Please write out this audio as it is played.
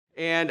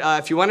And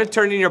if you want to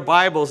turn in your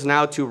Bibles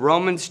now to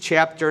Romans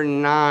chapter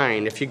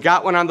 9. If you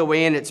got one on the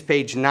way in, it's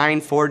page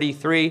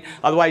 943.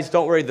 Otherwise,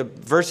 don't worry, the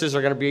verses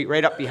are going to be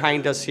right up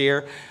behind us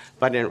here.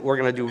 But we're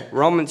going to do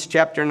Romans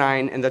chapter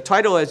 9. And the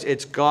title is,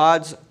 It's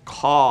God's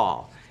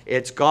Call.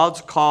 It's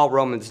God's Call,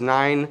 Romans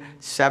 9,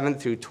 7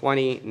 through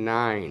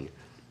 29.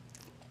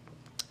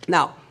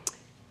 Now,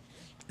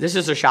 this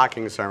is a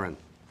shocking sermon.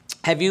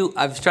 I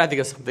was trying to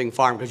think of something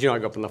farm, because I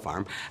grew up on the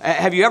farm.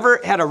 Have you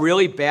ever had a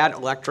really bad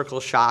electrical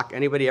shock?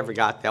 Anybody ever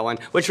got that one?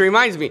 Which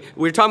reminds me,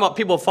 we were talking about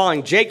people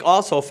falling. Jake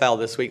also fell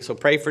this week, so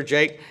pray for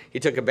Jake. He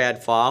took a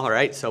bad fall, all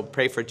right? So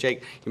pray for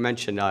Jake. You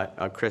mentioned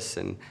Chris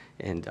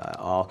and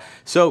all.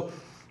 So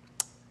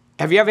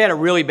have you ever had a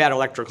really bad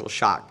electrical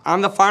shock?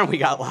 On the farm, we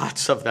got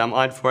lots of them,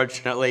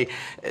 unfortunately.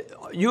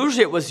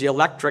 Usually it was the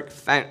electric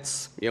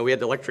fence. We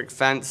had the electric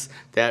fence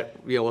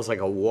that was like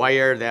a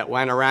wire that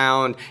went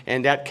around,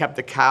 and that kept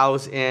the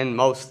cows in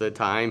most of the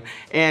time.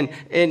 And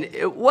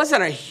it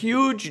wasn't a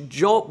huge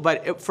jolt,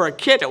 but for a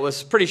kid, it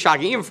was pretty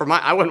shocking. Even for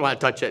I wouldn't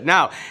want to touch it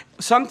now.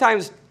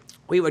 Sometimes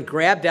we would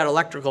grab that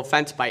electrical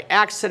fence by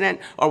accident,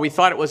 or we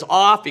thought it was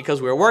off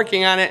because we were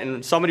working on it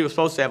and somebody was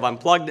supposed to have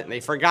unplugged it and they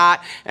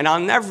forgot. And I'll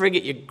never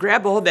forget, you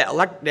grab a hold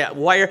of that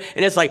wire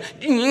and it's like,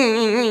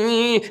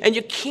 and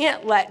you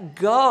can't let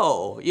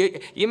go.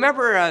 You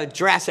remember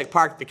Jurassic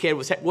Park, the kid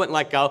wouldn't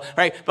let go,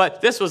 right?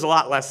 But this was a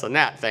lot less than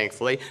that,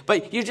 thankfully.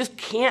 But you just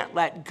can't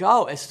let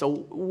go. It's the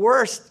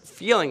worst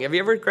feeling. Have you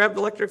ever grabbed the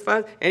electric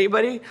fence?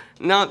 Anybody?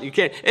 No, you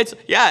can't. It's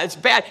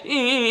bad.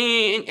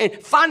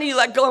 And finally you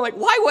let go. I'm like,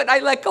 why would I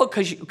let go?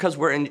 Because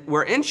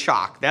we're in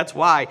shock. That's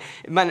why.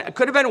 It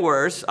could have been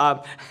worse.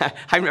 I've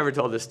never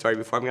told this story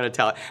before. I'm going to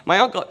tell it.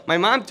 My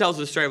mom tells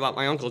the story about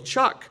my Uncle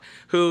Chuck,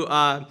 who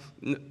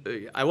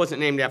I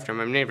wasn't named after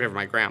him. I'm named after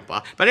my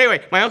grandpa. But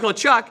anyway, my Uncle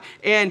Chuck,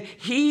 and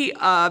he,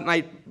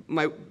 my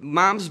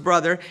mom's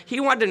brother, he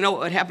wanted to know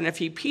what would happen if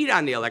he peed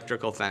on the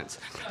electrical fence.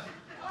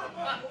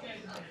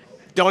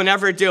 Don't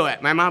ever do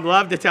it. My mom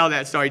loved to tell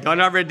that story.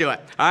 Don't ever do it.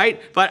 All right?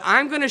 But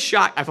I'm going to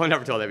shock. I've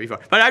never told that before.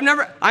 But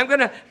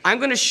I'm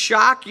going to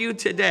shock you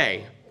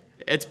today.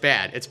 It's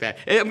bad. It's bad.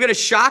 I'm going to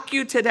shock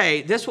you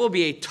today. This will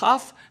be a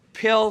tough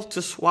pill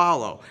to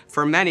swallow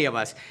for many of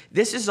us.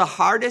 This is the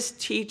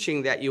hardest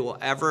teaching that you will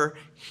ever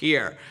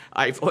hear.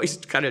 I've always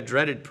kind of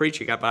dreaded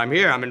preaching it, but I'm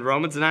here. I'm in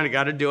Romans 9. I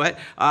got to do it.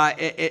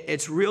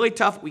 It's really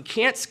tough. We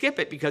can't skip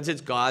it because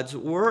it's God's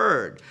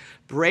word.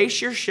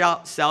 Brace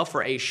yourself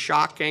for a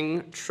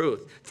shocking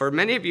truth. For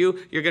many of you,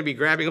 you're going to be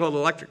grabbing hold of the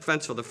electric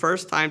fence for the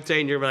first time today,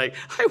 and you're like,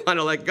 I want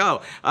to let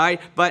go. All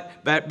right, but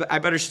I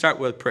better start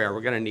with prayer.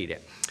 We're going to need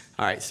it.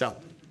 All right, so,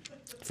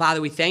 Father,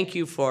 we thank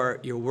you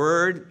for your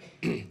word.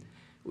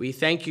 We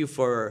thank you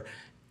for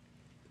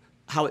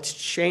how it's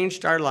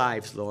changed our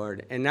lives,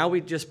 Lord. And now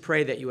we just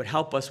pray that you would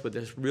help us with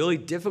this really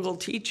difficult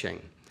teaching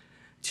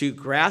to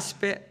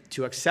grasp it,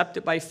 to accept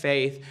it by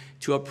faith,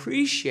 to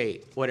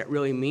appreciate what it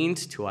really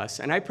means to us.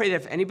 And I pray that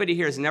if anybody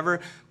here has never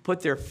put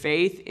their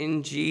faith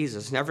in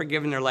Jesus, never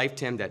given their life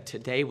to him, that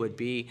today would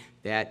be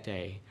that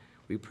day.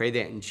 We pray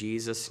that in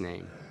Jesus'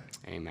 name.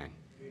 Amen.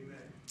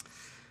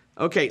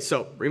 Okay,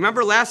 so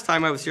remember last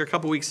time I was here a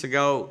couple weeks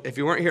ago. If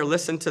you weren't here,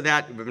 listen to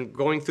that. We've been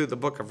going through the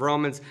book of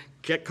Romans.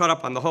 Get caught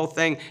up on the whole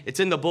thing. It's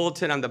in the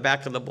bulletin, on the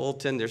back of the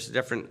bulletin. There's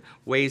different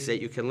ways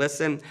that you can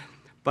listen.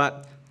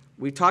 But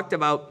we talked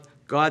about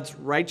God's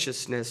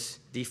righteousness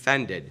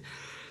defended.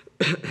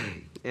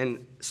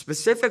 And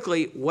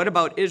specifically, what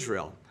about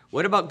Israel?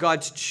 What about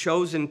God's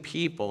chosen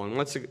people? And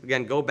once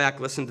again, go back,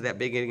 listen to that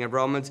beginning of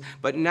Romans.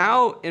 But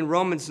now in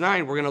Romans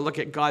 9, we're going to look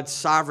at God's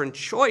sovereign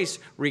choice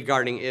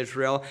regarding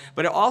Israel.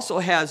 But it also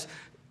has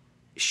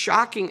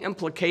shocking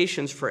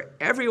implications for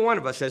every one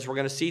of us, as we're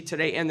going to see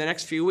today and the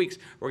next few weeks.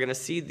 We're going to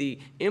see the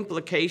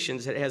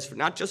implications it has,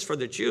 not just for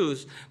the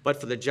Jews, but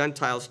for the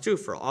Gentiles too,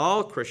 for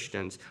all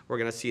Christians. We're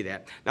going to see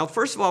that. Now,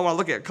 first of all, I want to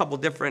look at a couple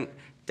different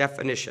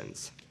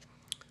definitions.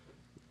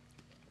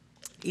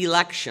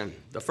 Election.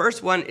 The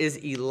first one is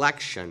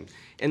election.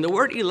 And the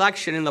word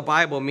election in the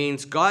Bible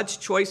means God's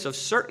choice of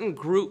certain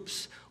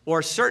groups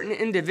or certain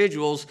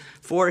individuals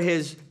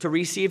to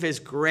receive his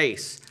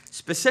grace,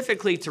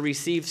 specifically to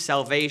receive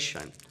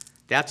salvation.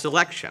 That's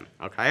election,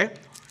 okay?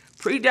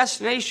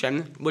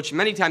 Predestination, which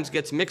many times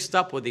gets mixed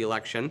up with the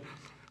election,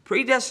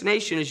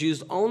 predestination is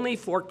used only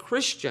for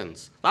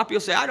Christians. A lot of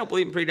people say, I don't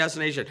believe in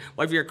predestination.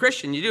 Well, if you're a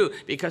Christian, you do,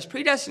 because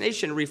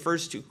predestination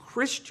refers to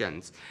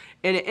Christians.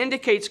 And it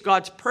indicates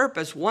God's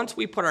purpose. Once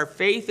we put our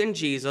faith in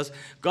Jesus,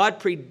 God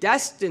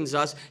predestines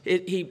us.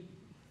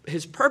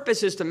 His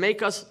purpose is to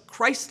make us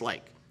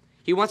Christ-like.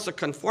 He wants to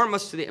conform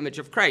us to the image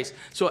of Christ.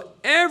 So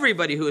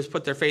everybody who has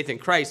put their faith in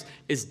Christ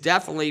is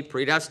definitely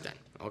predestined,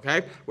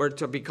 okay? We're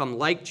to become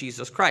like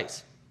Jesus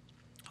Christ,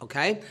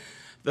 okay?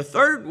 The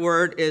third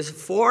word is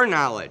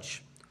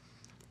foreknowledge.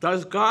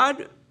 Does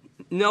God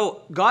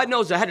know? God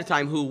knows ahead of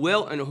time who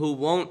will and who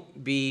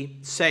won't be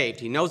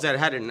saved. He knows that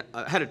ahead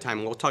of time,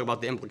 and we'll talk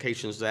about the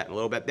implications of that in a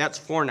little bit. That's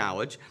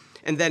foreknowledge.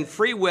 And then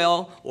free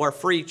will or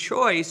free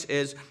choice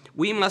is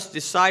we must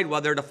decide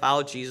whether to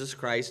follow Jesus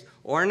Christ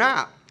or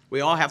not. We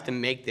all have to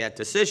make that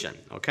decision,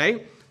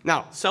 okay?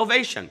 Now,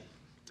 salvation.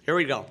 Here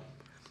we go.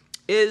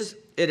 Is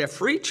it a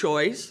free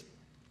choice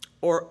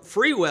or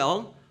free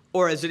will,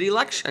 or is it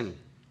election?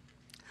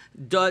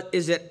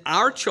 Is it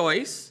our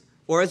choice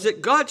or is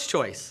it God's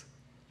choice?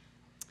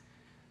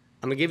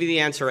 I'm going to give you the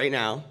answer right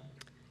now.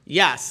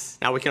 Yes.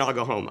 Now we can all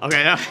go home.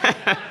 Okay.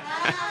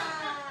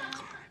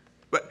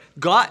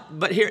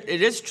 But here,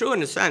 it is true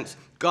in a sense.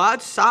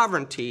 God's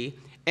sovereignty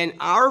and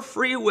our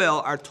free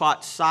will are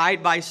taught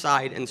side by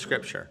side in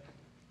Scripture.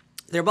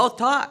 They're both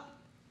taught.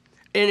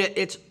 And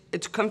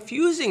it's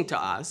confusing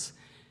to us,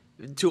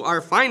 to our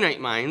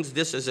finite minds.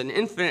 This is an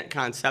infinite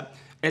concept.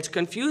 It's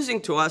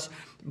confusing to us,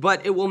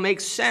 but it will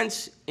make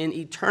sense in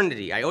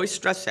eternity. I always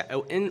stress that.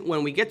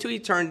 When we get to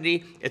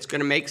eternity, it's going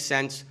to make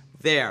sense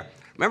there.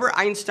 Remember,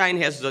 Einstein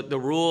has the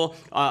rule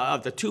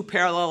of the two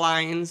parallel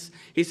lines?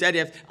 He said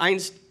if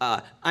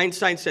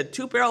Einstein said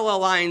two parallel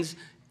lines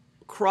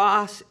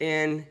cross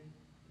in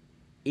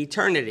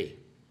eternity.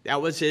 That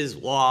was his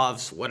law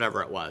of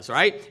whatever it was,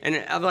 right?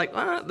 And I'm like,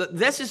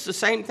 this is the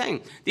same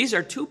thing. These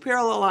are two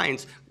parallel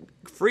lines,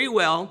 free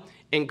will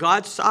and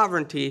God's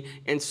sovereignty,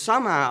 and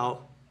somehow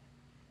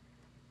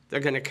they're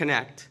going to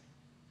connect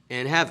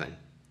in heaven.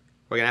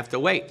 We're going to have to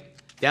wait.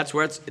 That's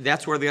where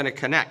they're going to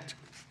connect.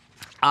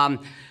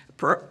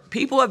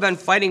 People have been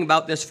fighting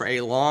about this for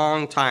a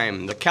long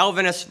time. The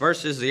Calvinists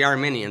versus the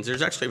Arminians.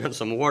 There's actually been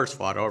some wars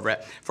fought over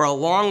it for a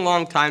long,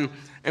 long time.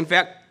 In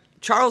fact,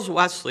 John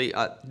Wesley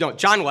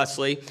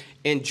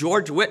and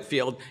George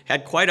Whitefield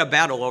had quite a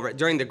battle over it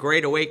during the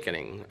Great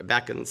Awakening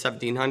back in the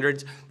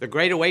 1700s. The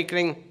Great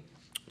Awakening,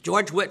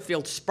 George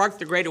Whitefield sparked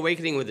the Great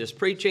Awakening with his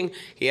preaching.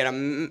 He had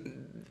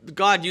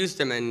God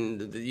used him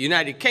in the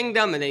United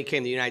Kingdom, and then he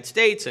came to the United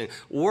States, and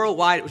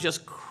worldwide. It was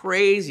just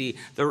crazy,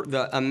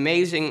 the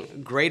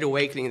amazing Great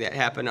Awakening that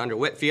happened under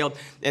Whitefield.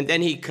 And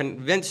then he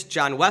convinced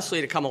John Wesley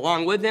to come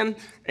along with him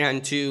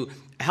and to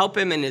help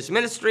him in his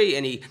ministry,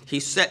 and he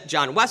set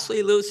John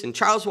Wesley loose and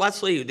Charles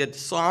Wesley, who did the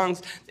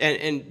songs,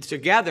 and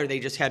together they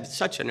just had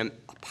such a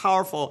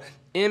powerful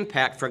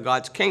impact for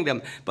God's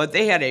kingdom. But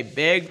they had a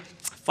big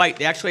fight.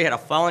 They actually had a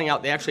falling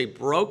out. They actually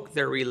broke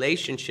their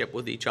relationship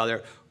with each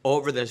other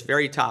over this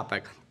very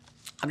topic.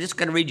 I'm just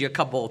going to read you a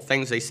couple of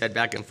things they said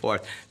back and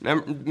forth.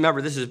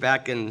 Remember, this is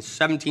back in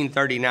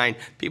 1739.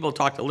 People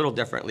talked a little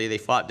differently. They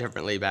fought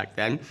differently back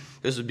then.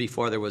 This was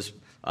before there was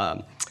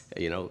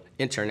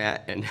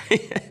internet and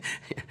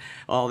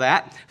all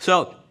that.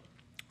 So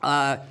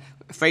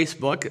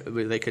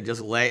Facebook, they could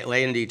just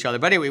lay into each other.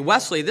 But anyway,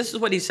 Wesley, this is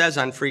what he says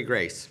on free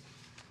grace.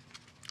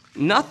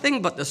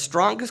 Nothing but the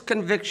strongest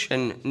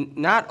conviction,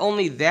 not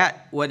only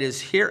that what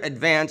is here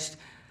advanced,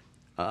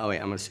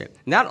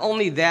 not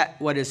only that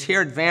what is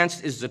here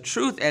advanced is the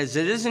truth as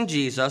it is in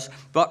Jesus,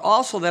 but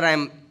also that I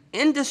am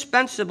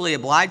indispensably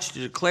obliged to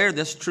declare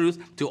this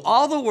truth to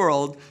all the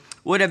world,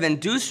 would have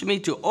induced me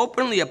to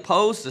openly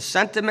oppose the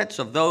sentiments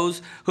of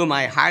those whom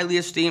I highly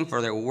esteem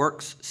for their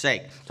work's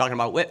sake. Talking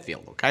about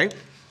Whitefield, okay?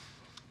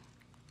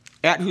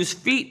 At whose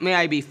feet may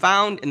I be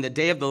found in the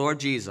day of the Lord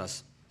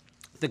Jesus.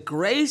 The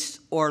grace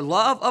or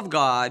love of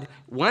God,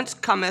 whence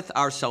cometh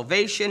our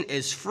salvation,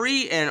 is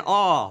free in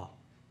all,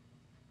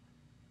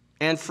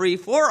 and free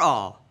for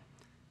all.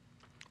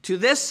 To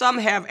this some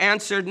have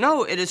answered,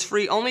 no, it is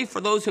free only for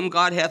those whom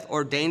God hath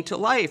ordained to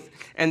life,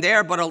 and they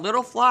are but a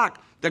little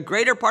flock. The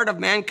greater part of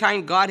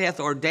mankind God hath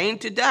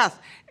ordained to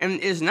death, and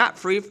is not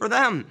free for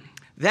them.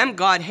 Them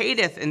God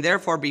hateth, and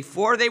therefore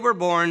before they were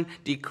born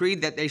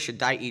decreed that they should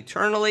die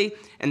eternally,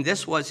 and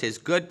this was his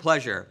good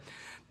pleasure.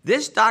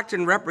 This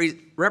doctrine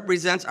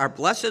represents our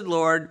blessed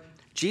Lord,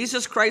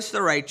 Jesus Christ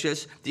the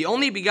righteous, the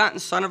only begotten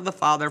Son of the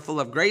Father,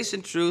 full of grace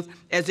and truth,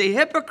 as a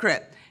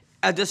hypocrite,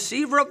 a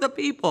deceiver of the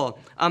people,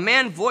 a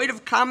man void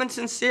of common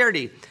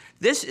sincerity.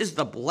 This is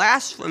the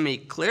blasphemy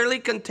clearly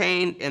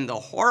contained in the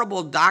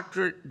horrible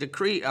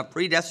decree of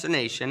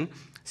predestination.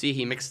 See,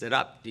 he mixed it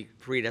up, the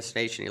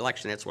predestination,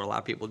 election, that's what a lot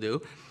of people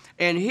do.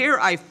 And here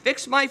I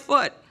fix my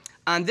foot.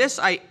 On this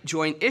I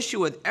join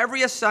issue with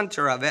every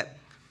assenter of it.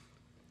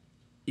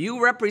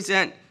 You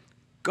represent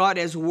God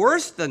as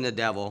worse than the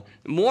devil,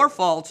 more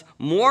false,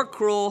 more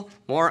cruel,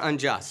 more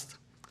unjust.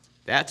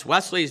 That's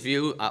Wesley's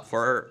view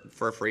for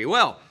free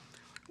will.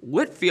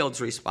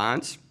 Whitefield's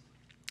response,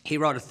 he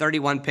wrote a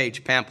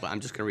 31-page pamphlet. I'm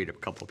just going to read a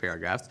couple of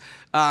paragraphs.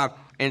 And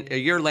a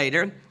year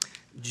later,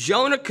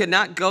 Jonah could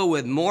not go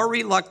with more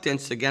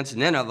reluctance against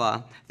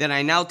Nineveh than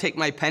I now take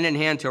my pen in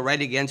hand to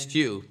write against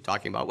you.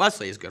 Talking about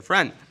Wesley, his good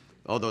friend,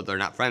 although they're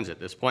not friends at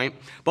this point.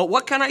 But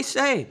what can I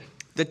say?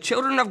 The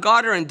children of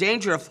God are in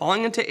danger of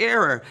falling into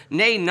error.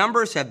 Nay,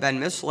 numbers have been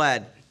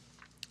misled.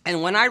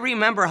 And when I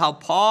remember how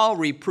Paul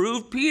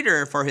reproved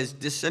Peter for his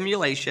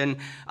dissimulation,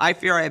 I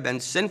fear I have been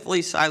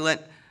sinfully silent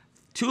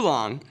too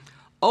long.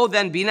 Oh,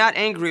 then be not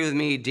angry with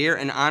me, dear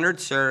and honored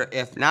sir,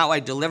 if now I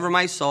deliver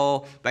my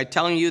soul by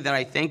telling you that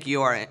I think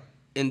you are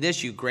in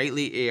this you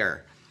greatly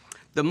err.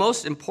 The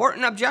most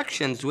important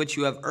objections which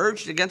you have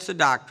urged against the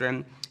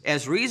doctrine,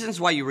 as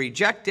reasons why you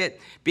reject it,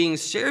 being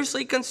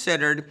seriously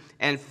considered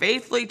and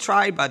faithfully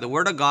tried by the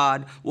word of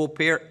God, will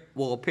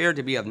appear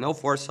to be of no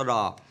force at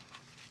all.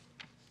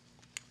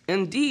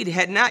 Indeed,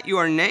 had not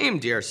your name,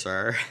 dear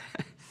sir,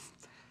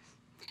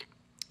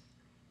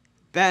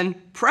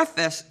 been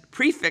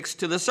prefixed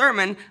to the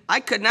sermon, I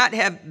could not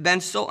have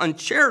been so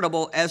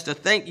uncharitable as to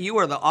think you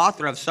are the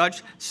author of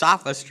such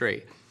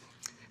sophistry.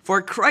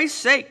 For Christ's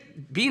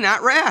sake, be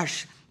not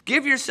rash.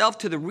 Give yourself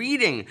to the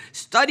reading.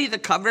 Study the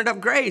covenant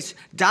of grace.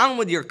 Down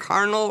with your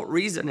carnal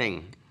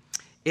reasoning.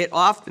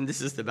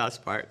 This is the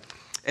best part,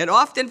 it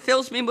often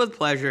fills me with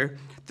pleasure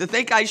to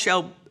think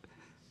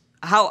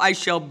how I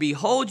shall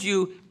behold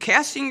you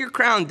casting your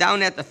crown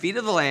down at the feet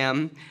of the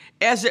Lamb,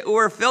 as it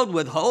were filled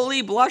with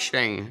holy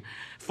blushing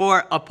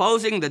for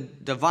opposing the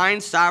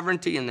divine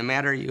sovereignty in the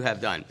matter you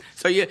have done.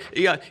 So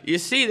you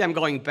see them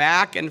going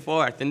back and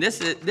forth. And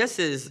this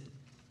is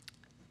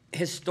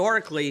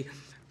historically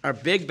a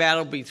big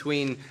battle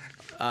between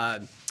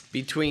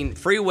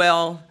free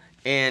will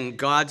and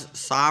God's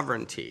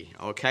sovereignty,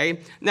 okay?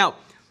 Now,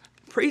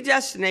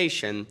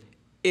 predestination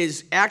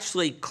is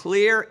actually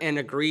clear and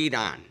agreed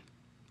on.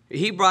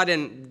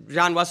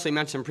 John Wesley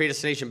mentioned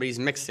predestination, but he's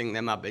mixing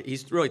them up.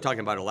 He's really talking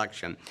about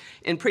election.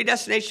 In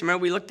predestination,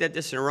 remember we looked at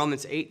this in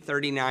Romans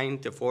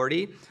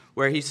 8:39-40,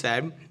 where he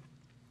said,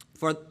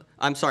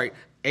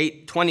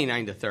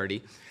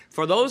 8:29-30,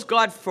 for those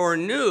God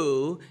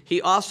foreknew,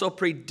 he also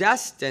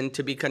predestined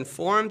to be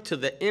conformed to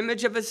the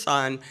image of his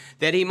Son,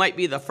 that he might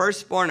be the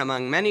firstborn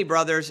among many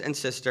brothers and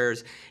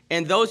sisters.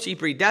 And those he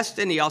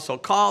predestined, he also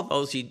called.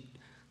 Those he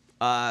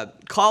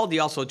called, he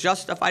also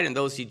justified, and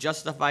those he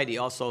justified, he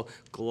also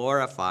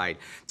glorified.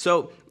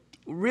 So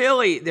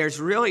really, there's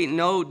really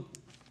no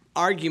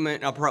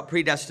argument about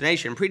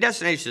predestination.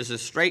 Predestination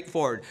is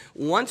straightforward.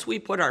 Once we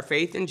put our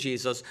faith in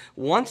Jesus,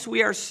 once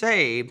we are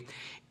saved,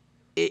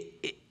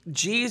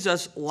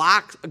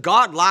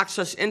 God locks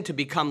us in to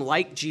become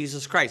like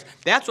Jesus Christ.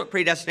 That's what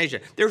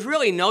predestination. There's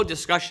really no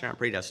discussion on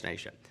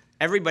predestination.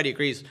 Everybody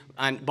agrees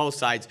on both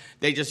sides.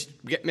 They just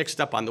get mixed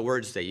up on the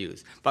words they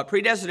use. But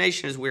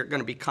predestination is we're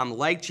going to become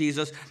like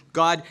Jesus.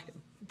 God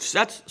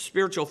sets his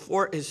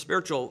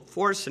spiritual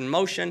force in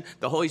motion.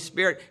 The Holy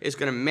Spirit is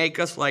going to make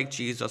us like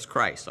Jesus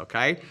Christ,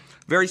 okay?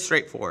 Very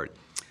straightforward.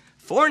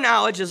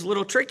 Foreknowledge is a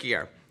little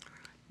trickier.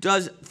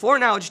 Does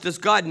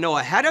God know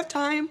ahead of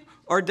time,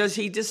 or does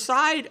he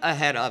decide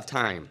ahead of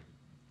time?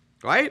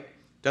 Right?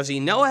 Does he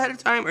know ahead of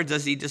time, or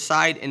does he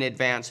decide in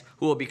advance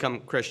who will become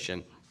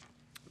Christian?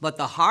 But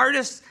the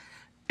hardest,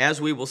 as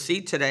we will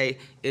see today,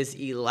 is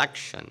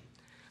election.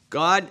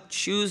 God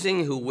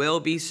choosing who will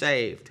be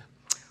saved.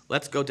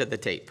 Let's go to the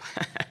tape.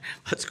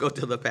 Let's go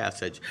to the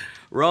passage.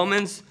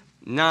 Romans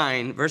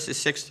 9, verses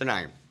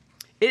 6-9.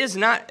 It is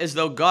not as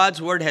though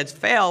God's word has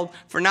failed,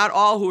 for not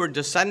all who are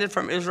descended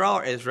from Israel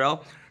are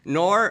Israel,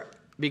 nor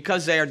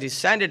because they are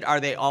descended are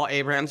they all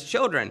Abraham's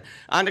children.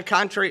 On the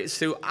contrary, it's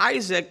through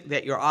Isaac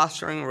that your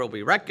offspring will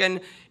be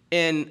reckoned.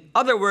 In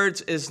other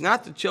words, it is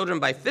not the children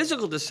by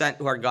physical descent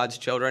who are God's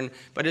children,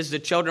 but is the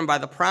children by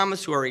the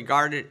promise who are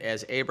regarded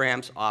as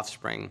Abraham's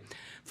offspring.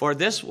 For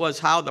this was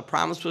how the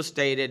promise was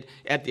stated,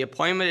 at the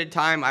appointed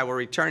time I will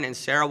return and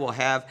Sarah will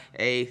have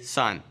a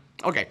son.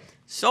 Okay,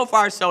 so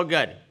far so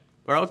good.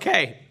 We're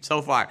okay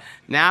so far.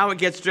 Now it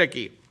gets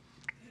tricky.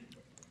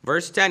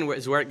 Verse 10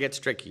 is where it gets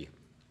tricky.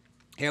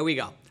 Here we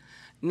go.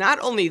 Not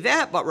only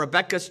that, but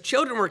Rebekah's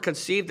children were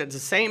conceived at the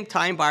same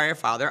time by her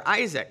father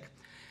Isaac.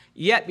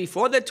 Yet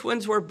before the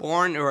twins were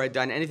born or had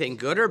done anything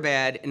good or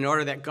bad, in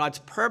order that God's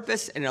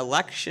purpose and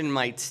election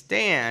might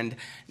stand,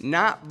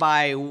 not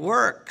by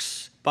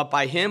works, but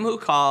by him who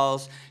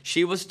calls,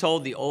 she was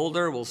told the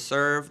older will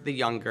serve the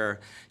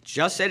younger.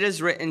 Just as it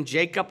is written,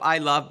 Jacob I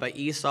loved, but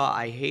Esau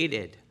I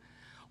hated.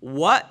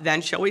 What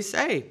then shall we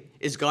say?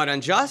 Is God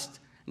unjust?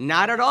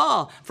 Not at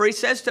all. For he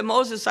says to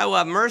Moses, I will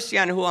have mercy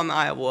on whom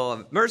I will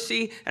have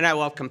mercy, and I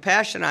will have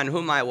compassion on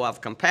whom I will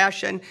have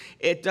compassion.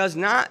 It does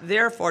not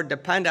therefore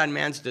depend on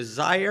man's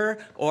desire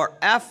or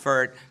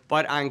effort,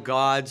 but on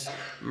God's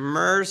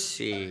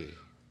mercy.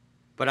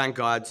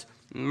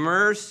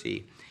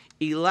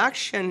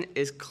 Election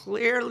is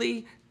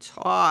clearly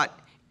taught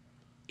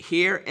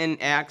here in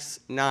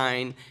Acts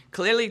 9,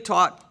 clearly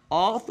taught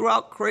all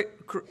throughout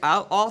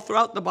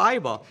the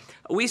Bible.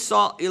 We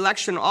saw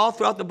election all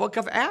throughout the book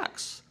of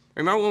Acts.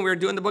 Remember when we were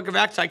doing the book of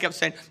Acts, I kept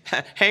saying,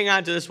 hang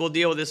on to this, we'll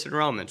deal with this in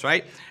Romans,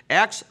 right?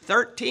 Acts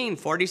 13,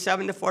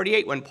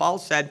 47-48, when Paul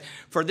said,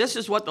 for this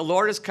is what the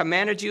Lord has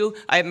commanded you.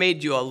 I have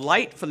made you a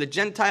light for the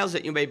Gentiles,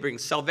 that you may bring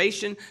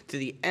salvation to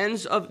the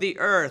ends of the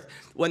earth.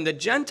 When the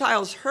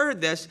Gentiles heard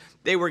this,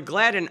 they were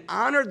glad and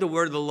honored the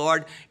word of the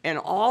Lord, and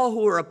all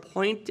who were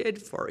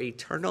appointed for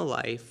eternal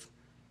life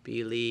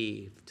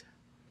believed.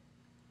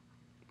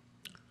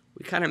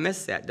 We kind of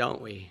miss that, don't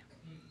we?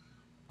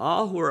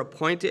 All who are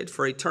appointed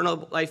for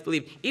eternal life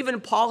believe.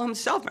 Even Paul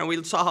himself, and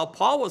we saw how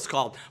Paul was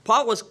called.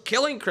 Paul was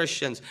killing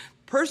Christians,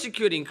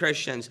 persecuting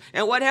Christians.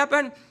 And what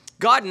happened?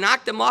 God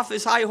knocked him off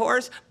his high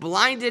horse,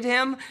 blinded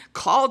him,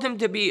 called him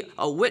to be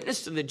a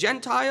witness to the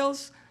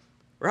Gentiles,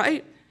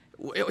 right?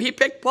 He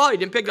picked Paul. He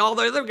didn't pick all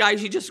the other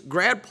guys. He just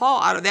grabbed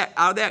Paul out of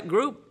that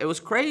group. It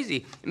was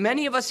crazy.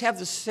 Many of us have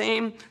the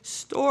same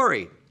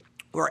story.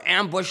 We're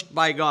ambushed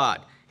by God.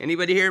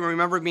 Anybody here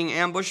remember being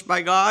ambushed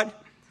by God?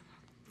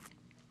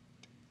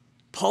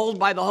 pulled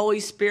by the Holy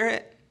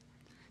Spirit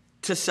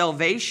to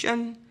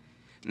salvation.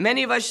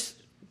 Many of us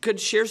could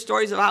share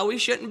stories of how we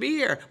shouldn't be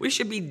here. We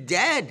should be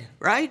dead,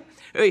 right?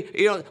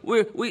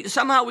 We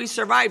somehow we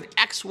survived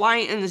X, Y,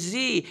 and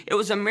Z. It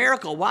was a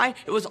miracle. Why?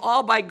 It was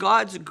all by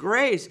God's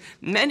grace.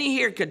 Many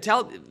here could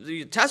tell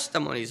the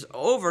testimonies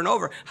over and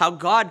over how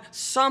God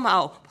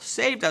somehow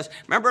saved us.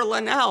 Remember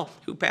Linnell,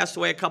 who passed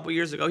away a couple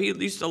years ago? He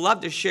used to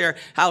love to share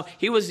how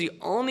he was the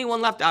only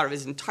one left out of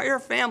his entire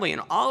family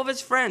and all of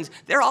his friends.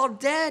 They're all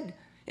dead.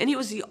 And he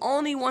was the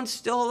only one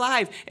still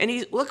alive. And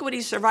look at what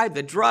he survived,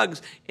 the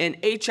drugs and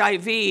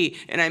HIV.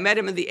 And I met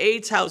him in the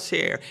AIDS house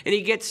here. And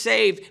he gets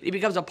saved. He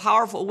becomes a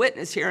powerful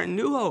witness here in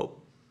New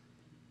Hope.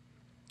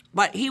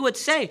 But he would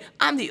say,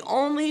 I'm the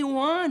only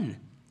one.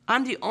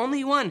 I'm the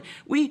only one.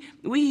 We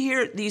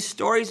hear these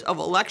stories of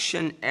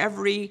election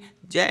every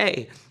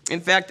day.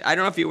 In fact, I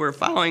don't know if you were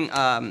following,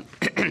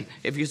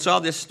 if you saw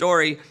this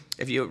story,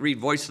 if you read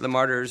Voice of the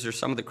Martyrs or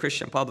some of the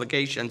Christian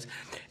publications,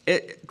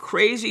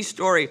 crazy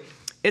story.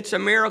 It's a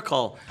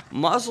miracle.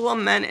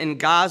 Muslim men in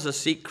Gaza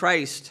seek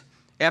Christ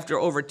after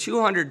over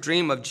 200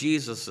 dream of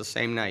Jesus the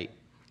same night.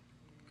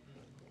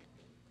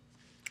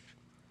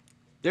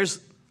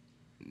 There's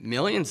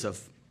millions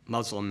of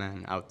Muslim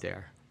men out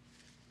there.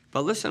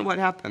 But listen what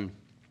happened.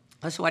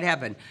 Listen what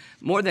happened.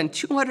 More than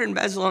 200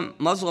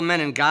 Muslim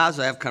men in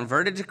Gaza have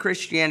converted to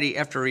Christianity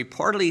after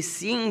reportedly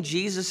seeing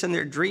Jesus in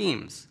their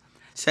dreams,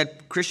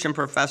 said Christian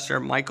professor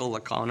Michael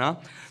Licona.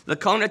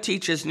 Licona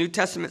teaches New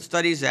Testament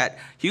studies at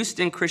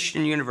Houston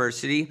Christian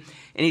University,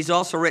 and he's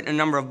also written a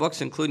number of books,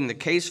 including The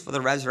Case for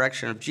the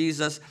Resurrection of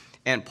Jesus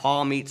and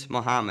Paul Meets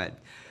Muhammad.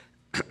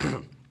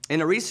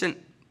 In a recent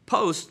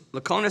post,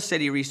 Licona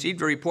said he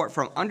received a report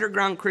from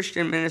underground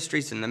Christian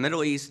ministries in the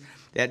Middle East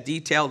that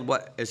detailed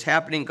what is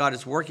happening. God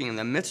is working in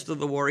the midst of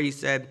the war, he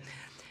said.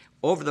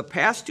 Over the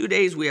past 2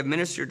 days, we have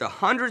ministered to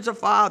hundreds of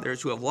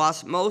fathers who have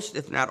lost most,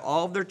 if not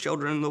all, of their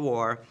children in the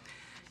war.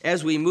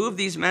 As we moved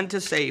these men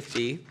to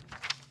safety,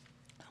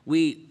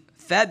 we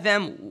fed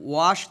them,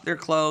 washed their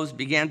clothes,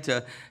 began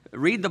to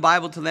read the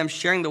Bible to them,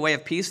 sharing the way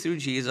of peace through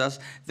Jesus.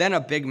 Then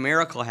a big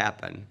miracle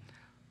happened.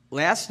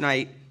 Last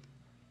night,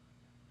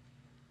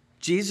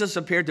 Jesus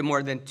appeared to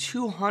more than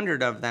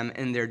 200 of them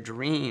in their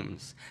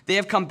dreams. They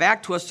have come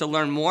back to us to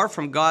learn more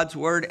from God's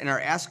word and are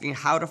asking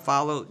how to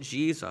follow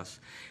Jesus.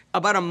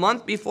 About a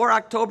month before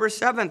October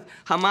 7th,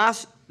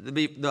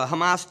 the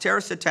Hamas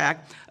terrorist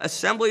attack,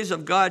 Assemblies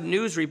of God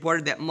News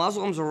reported that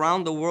Muslims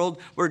around the world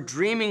were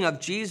dreaming of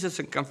Jesus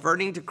and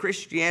converting to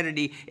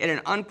Christianity at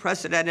an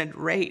unprecedented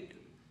rate.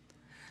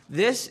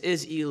 This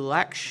is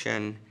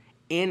election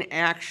in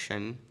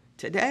action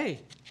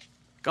today.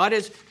 God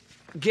is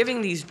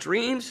giving these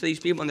dreams to these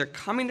people, and they're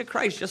coming to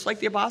Christ, just like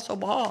the Apostle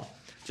Paul,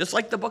 just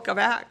like the book of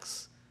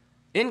Acts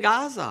in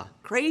Gaza.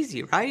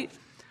 Crazy, right?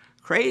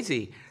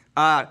 Crazy.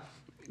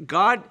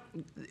 God,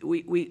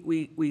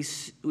 we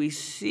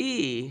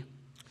see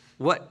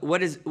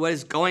what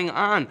is going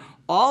on.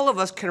 All of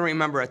us can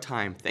remember a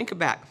time, think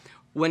back,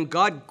 when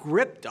God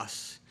gripped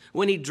us,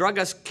 when he drug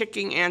us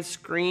kicking and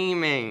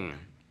screaming.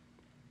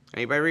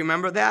 Anybody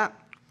remember that?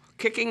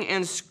 Kicking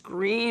and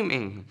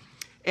screaming.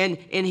 And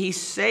he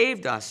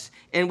saved us.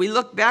 And we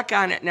look back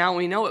on it now, and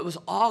we know it was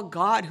all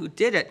God who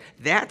did it.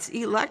 That's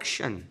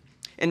election.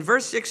 And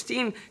verse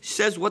 16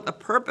 says what the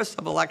purpose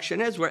of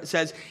election is, where it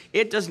says,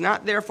 it does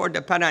not therefore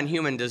depend on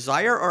human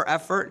desire or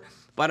effort,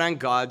 but on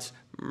God's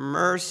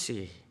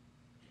mercy.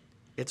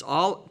 That's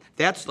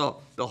the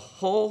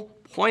whole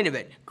point of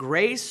it.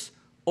 Grace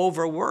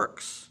over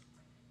works.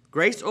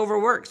 Grace over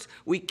works.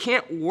 We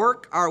can't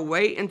work our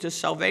way into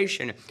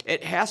salvation.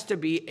 It has to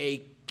be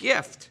a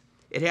gift.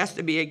 It has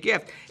to be a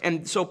gift.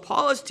 And so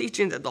Paul is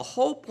teaching that the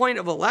whole point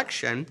of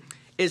election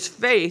is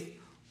faith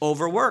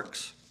over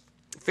works.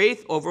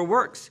 Faith over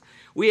works.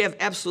 We have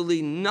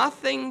absolutely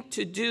nothing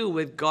to do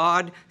with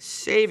God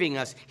saving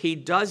us. He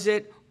does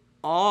it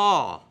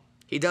all.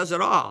 He does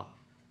it all.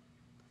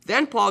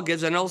 Then Paul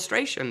gives an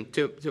illustration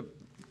to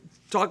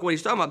talk what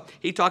he's talking about.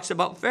 He talks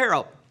about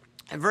Pharaoh.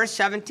 In verse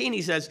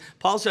 17,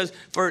 Paul says,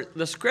 for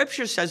the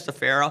scripture says to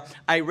Pharaoh,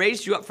 I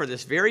raised you up for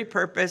this very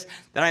purpose,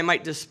 that I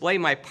might display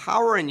my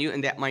power in you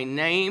and that my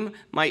name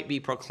might be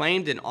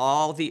proclaimed in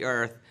all the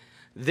earth.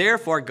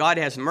 Therefore, God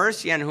has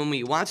mercy on whom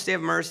he wants to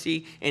have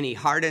mercy, and he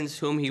hardens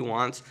whom he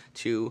wants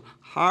to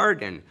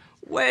harden.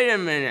 Wait a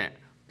minute.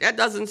 That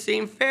doesn't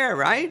seem fair,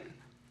 right?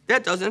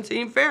 That doesn't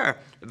seem fair.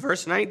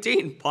 Verse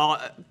 19, Paul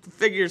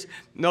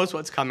knows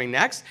what's coming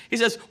next. He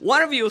says,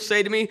 one of you will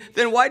say to me,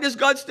 then why does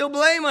God still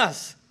blame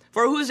us?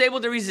 For who is able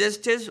to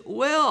resist his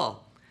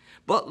will?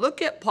 But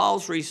look at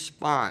Paul's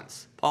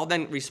response. Paul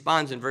then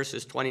responds in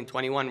verses 20 and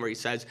 21 where he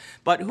says,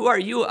 but who are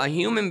you, a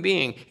human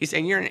being? He's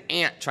saying you're an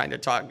ant trying to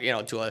talk,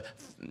 to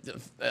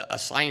a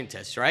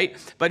scientist, right?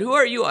 But who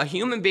are you, a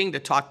human being, to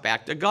talk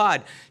back to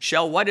God?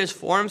 Shall what is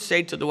formed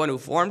say to the one who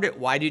formed it,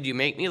 why did you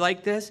make me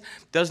like this?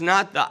 Does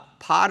not the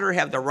potter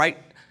have the right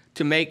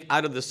to make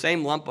out of the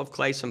same lump of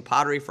clay some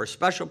pottery for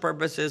special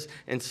purposes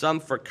and some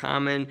for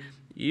common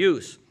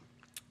use?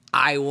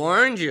 I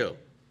warned you.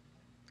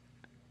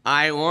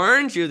 I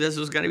warned you this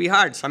was going to be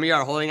hard. Some of you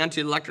are holding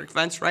onto the electric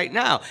fence right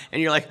now,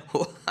 and you're like,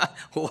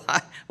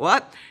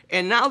 what?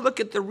 And now look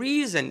at the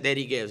reason that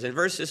he gives. In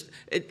verses,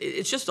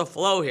 it's just a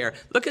flow here.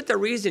 Look at the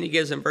reason he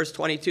gives in verse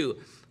 22.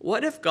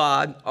 What if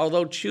God,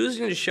 although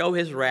choosing to show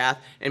his wrath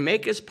and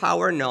make his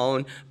power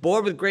known,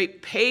 bore with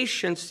great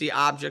patience the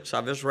objects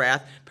of his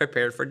wrath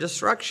prepared for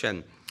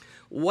destruction?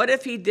 What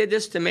if he did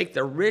this to make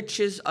the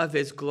riches of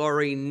his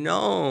glory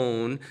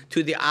known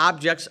to the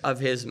objects of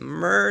his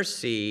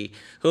mercy,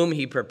 whom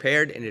he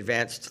prepared in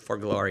advance for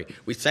glory?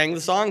 We sang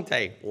the song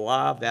today.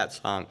 Love that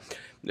song.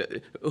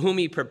 Whom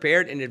he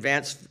prepared in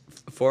advance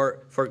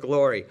for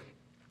glory.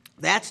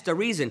 That's the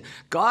reason.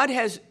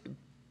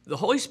 The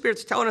Holy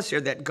Spirit's telling us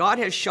here that God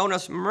has shown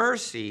us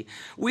mercy.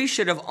 We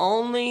should have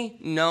only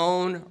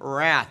known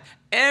wrath.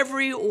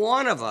 Every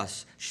one of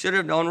us should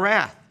have known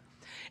wrath.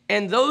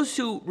 And those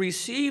who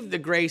receive the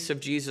grace of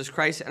Jesus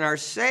Christ and are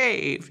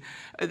saved,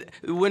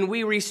 when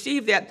we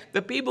receive that,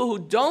 the people who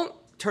don't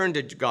turn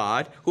to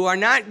God, who are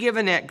not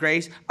given that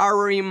grace, are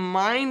a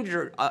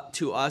reminder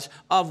to us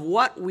of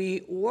what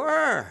we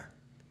were.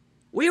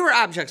 We were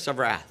objects of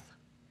wrath.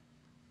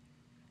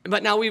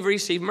 But now we've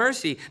received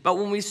mercy. But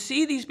when we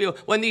see these people,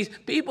 when these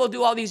people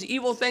do all these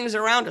evil things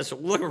around us,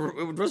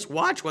 look, just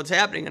watch what's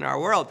happening in our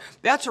world.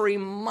 That's a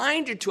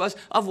reminder to us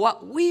of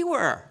what we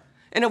were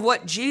and of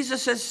what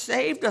Jesus has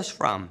saved us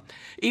from.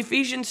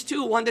 Ephesians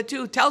 2,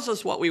 1-2 tells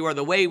us what we were,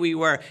 the way we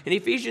were. In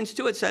Ephesians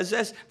 2, it says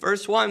this,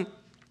 verse 1,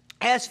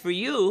 as for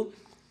you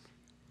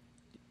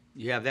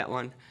have that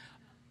one?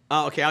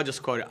 Oh, okay, I'll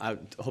just quote it. I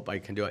hope I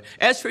can do it.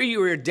 As for you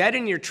were dead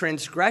in your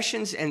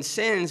transgressions and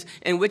sins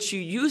in which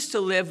you used to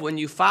live when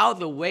you followed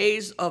the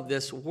ways of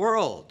this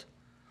world.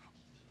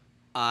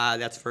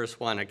 That's verse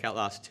 1. I got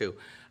lost too.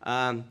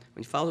 When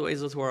you follow the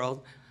ways of this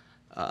world,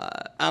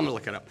 I'm going to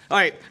look it up. All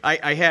right,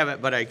 I have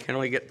it, but I can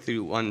only get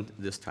through one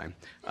this time.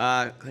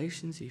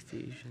 Galatians,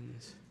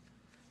 Ephesians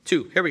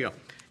 2. Here we go.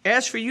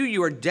 As for you,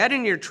 you are dead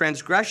in your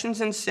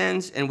transgressions and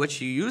sins in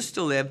which you used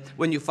to live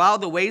when you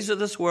followed the ways of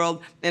this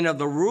world and of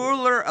the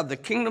ruler of the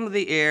kingdom of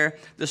the air,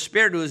 the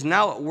spirit who is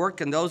now at work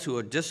in those who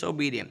are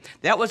disobedient.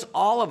 That was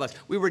all of us.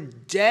 We were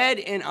dead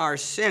in our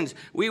sins.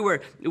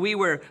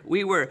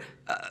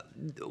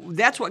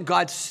 That's what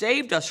God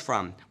saved us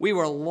from. We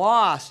were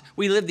lost.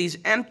 We lived these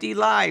empty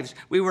lives.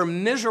 We were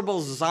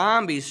miserable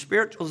zombies,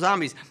 spiritual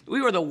zombies.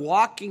 We were the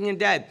walking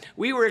dead.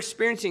 We were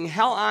experiencing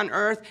hell on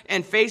earth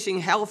and facing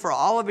hell for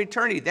all of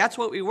eternity. That's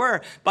what we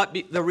were. But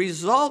the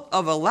result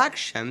of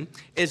election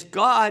is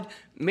God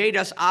made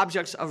us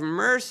objects of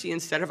mercy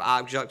instead of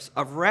objects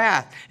of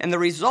wrath. And the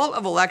result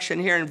of election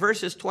here in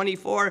verses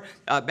 24,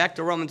 back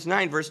to Romans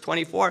 9, verse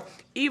 24,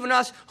 even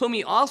us whom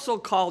he also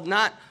called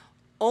not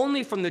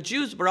only from the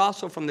Jews, but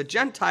also from the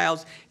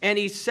Gentiles. And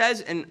he says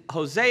in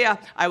Hosea,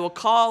 I will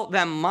call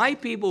them my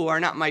people who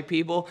are not my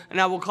people, and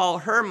I will call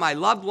her my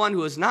loved one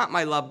who is not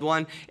my loved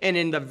one. And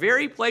in the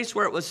very place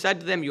where it was said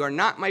to them, you are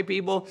not my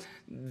people,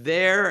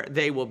 there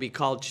they will be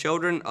called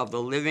children of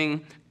the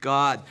living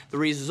God. The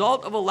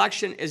result of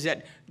election is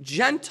that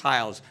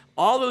Gentiles,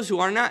 all those who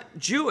are not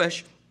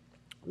Jewish,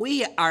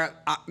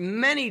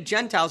 many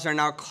Gentiles are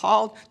now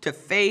called to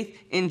faith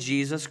in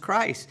Jesus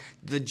Christ.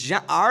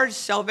 Our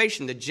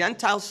salvation, the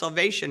Gentile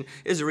salvation,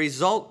 is a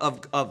result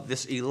of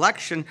this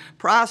election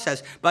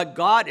process. But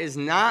God is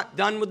not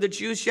done with the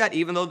Jews yet,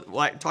 even though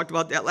I talked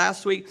about that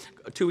last week,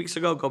 2 weeks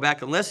ago. Go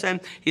back and listen.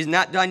 He's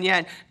not done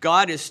yet.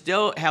 God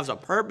still has a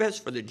purpose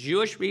for the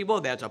Jewish people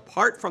that's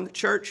apart from the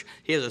church.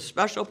 He has a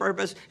special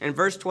purpose. In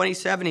verse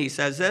 27, he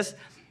says this,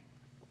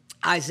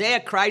 Isaiah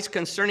cries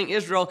concerning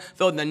Israel,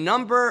 though the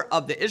number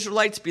of the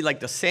Israelites be like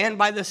the sand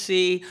by the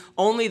sea,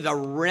 only the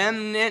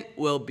remnant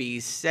will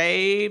be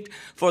saved.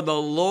 For the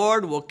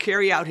Lord will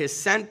carry out his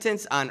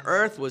sentence on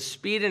earth with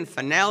speed and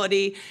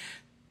finality.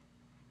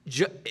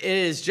 It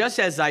is just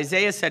as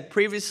Isaiah said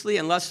previously,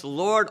 unless the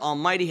Lord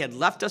Almighty had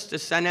left us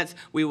descendants,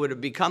 we would have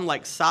become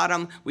like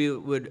Sodom, we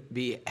would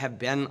have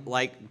been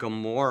like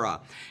Gomorrah.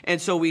 And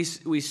so we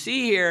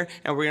see here,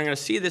 and we're going to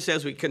see this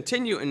as we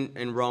continue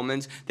in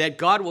Romans, that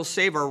God will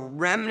save a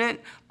remnant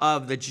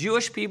of the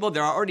Jewish people.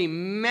 There are already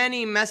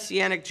many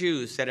Messianic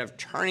Jews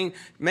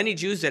many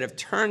Jews that have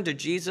turned to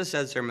Jesus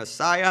as their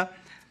Messiah.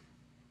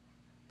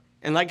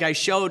 And like I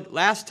showed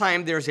last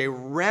time, there's a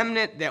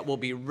remnant that will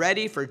be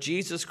ready for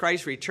Jesus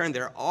Christ's return.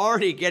 They're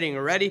already getting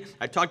ready.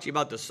 I talked to you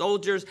about the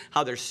soldiers,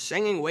 how they're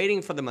singing,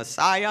 waiting for the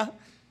Messiah.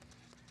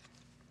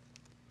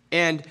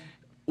 And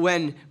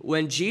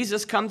when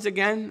Jesus comes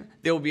again,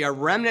 there will be a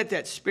remnant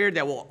that's spared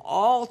that will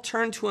all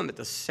turn to him at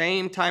the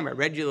same time. I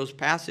read you those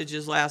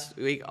passages last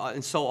week.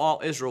 And so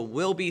all Israel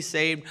will be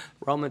saved.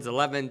 Romans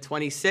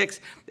 11:26.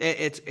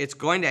 It's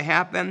going to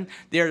happen.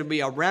 There will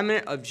be a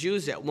remnant of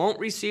Jews that won't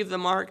receive the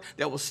mark,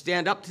 that will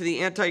stand up to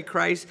the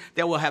Antichrist,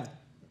 that will have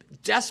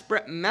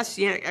desperate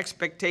messianic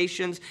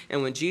expectations.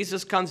 And when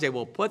Jesus comes, they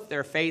will put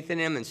their faith in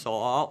him. And so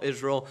all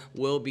Israel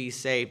will be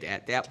saved.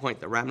 At that point,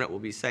 the remnant will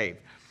be saved.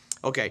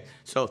 Okay,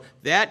 so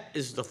that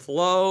is the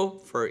flow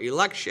for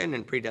election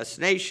and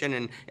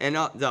predestination.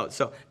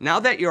 So now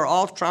that you're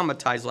all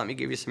traumatized, let me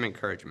give you some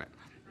encouragement.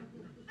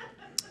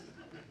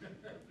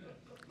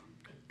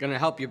 Going to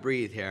help you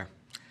breathe here.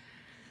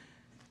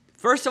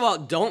 First of all,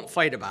 don't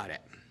fight about it.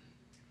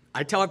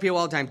 I tell people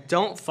all the time,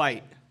 don't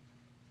fight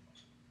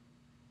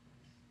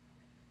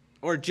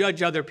or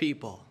judge other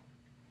people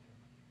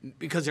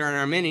because they're an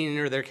Arminian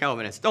or they're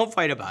Calvinist. Don't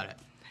fight about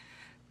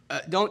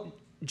it. Don't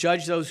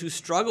judge those who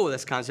struggle with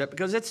this concept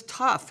because it's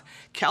tough.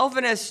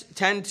 Calvinists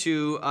tend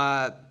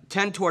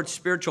towards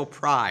spiritual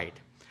pride,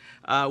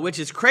 which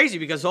is crazy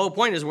because the whole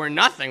point is we're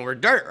nothing, we're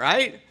dirt,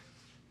 right?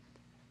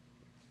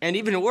 And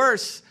even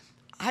worse,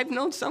 I've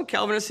known some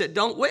Calvinists that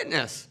don't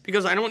witness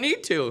because I don't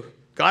need to.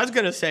 God's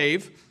going to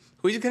save.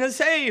 Who's going to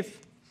save?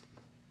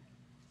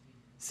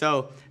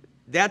 So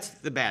that's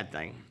the bad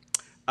thing.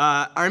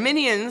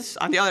 Arminians,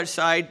 on the other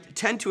side,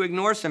 tend to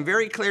ignore some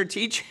very clear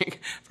teaching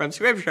from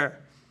Scripture.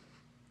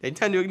 They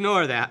tend to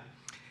ignore that.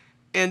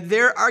 And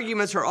their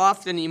arguments are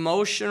often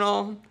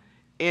emotional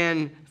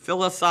and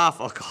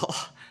philosophical,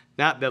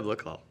 not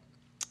biblical.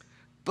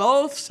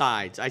 Both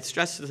sides, I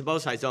stress this,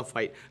 both sides don't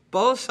fight.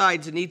 Both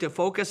sides need to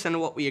focus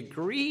on what we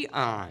agree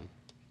on.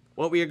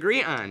 What we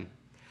agree on.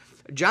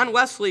 John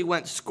Wesley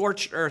went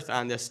scorched earth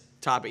on this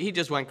topic. He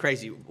just went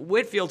crazy.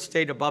 Whitefield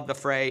stayed above the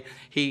fray.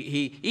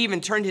 He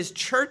even turned his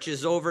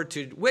churches over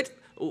to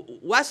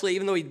Wesley,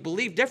 even though he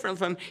believed different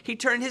from him. He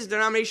turned his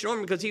denomination over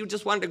because he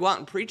just wanted to go out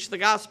and preach the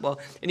gospel,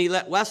 and he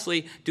let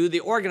Wesley do the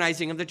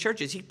organizing of the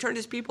churches. He turned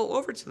his people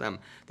over to them.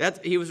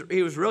 He was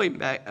really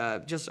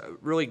just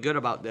really good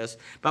about this.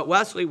 But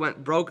Wesley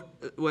went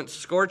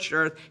scorched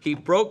earth. He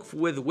broke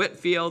with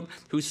Whitefield,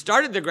 who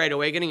started the Great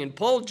Awakening and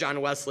pulled John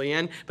Wesley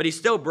in, but he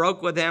still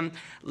broke with him.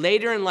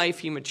 Later in life,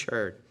 he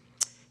matured.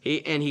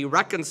 He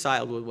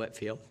reconciled with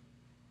Whitefield.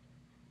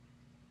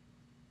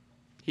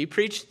 He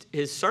preached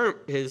his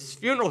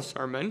funeral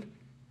sermon.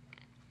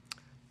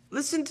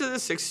 Listen to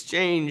this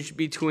exchange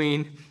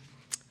between,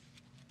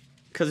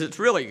 because it's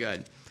really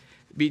good,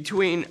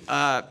 between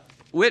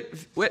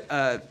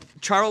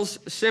Charles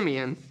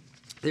Simeon.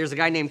 There's a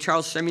guy named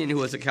Charles Simeon who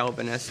was a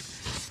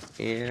Calvinist.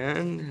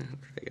 And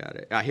I got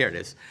it. Here it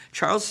is.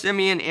 Charles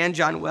Simeon and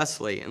John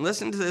Wesley. And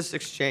listen to this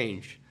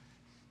exchange.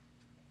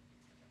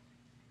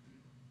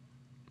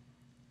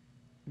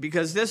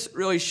 Because this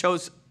really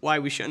shows why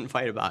we shouldn't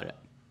fight about it.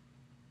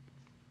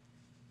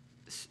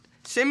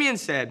 Simeon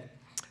said,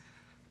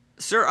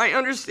 "Sir, I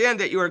understand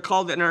that you are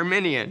called an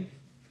Arminian,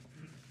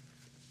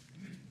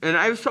 and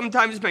I've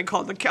sometimes been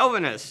called a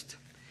Calvinist,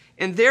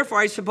 and therefore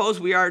I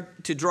suppose we are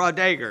to draw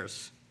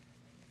daggers.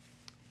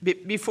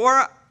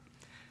 Before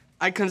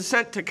I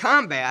consent to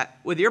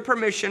combat, with your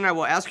permission, I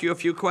will ask you a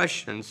few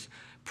questions.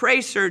 Pray,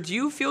 sir, do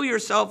you feel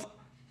yourself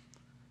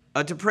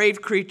a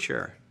depraved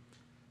creature,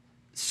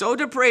 so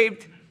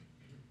depraved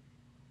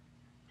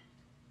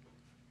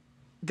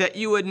that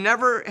you would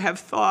never have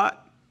thought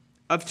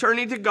of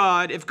turning to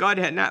God if God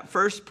had not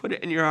first put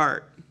it in your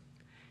heart?"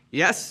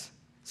 "Yes,"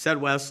 said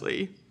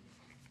Wesley,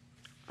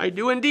 "I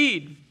do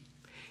indeed."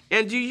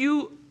 "And do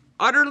you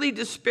utterly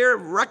despair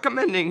of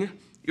recommending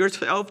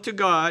yourself to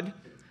God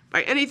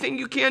by anything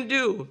you can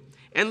do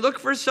and look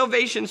for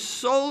salvation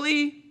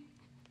solely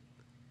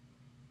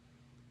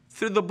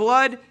through the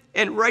blood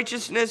and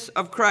righteousness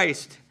of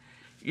Christ?"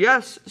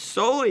 "Yes,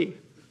 solely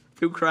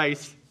through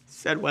Christ,"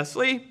 said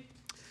Wesley.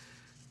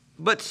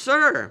 "But,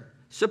 sir,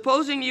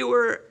 supposing you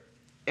were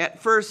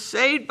at first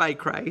saved by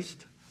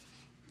Christ,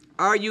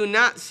 are you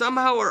not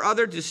somehow or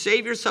other to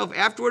save yourself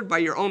afterward by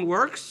your own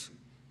works?"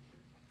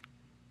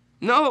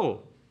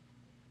 "No,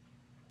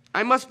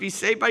 I must be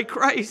saved by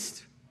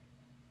Christ,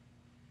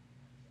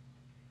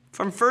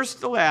 from first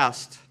to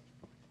last."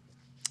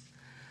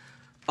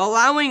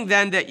 "Allowing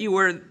then that you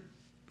were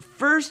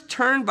first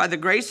turned by the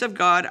grace of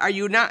God, are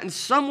you not in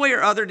some way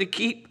or other to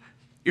keep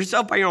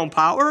yourself by your own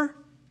power?"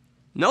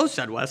 "No,"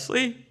 said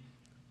Wesley.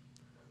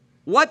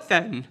 "What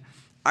then?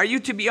 Are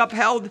you to be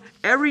upheld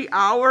every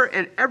hour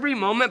and every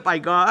moment by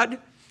God,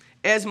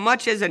 as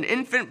much as an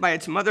infant by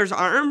its mother's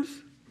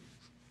arms?"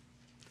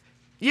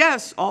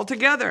 "Yes,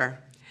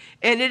 altogether.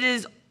 And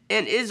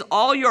is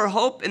all your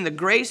hope in the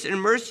grace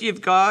and mercy of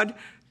God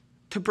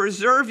to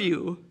preserve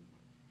you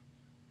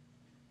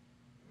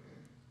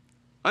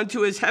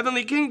unto his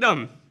heavenly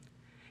kingdom?"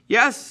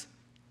 "Yes,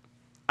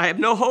 I have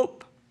no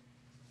hope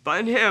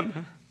but in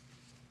him."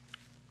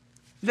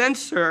 "Then,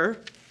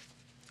 sir,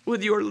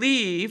 with your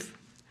leave,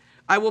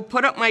 I will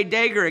put up my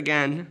dagger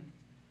again,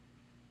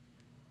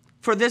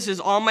 for this is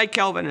all my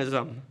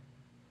Calvinism.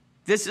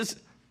 This is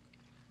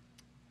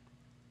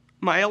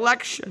my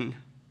election,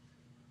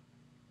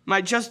 my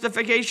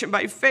justification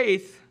by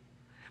faith,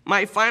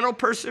 my final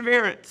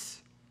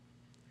perseverance.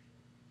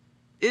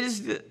 It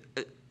is the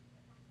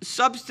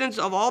substance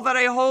of all that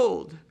I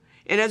hold.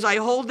 And as I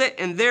hold it,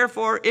 and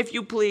therefore, if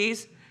you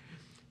please,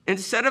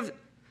 instead of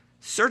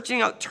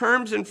searching out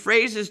terms and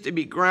phrases to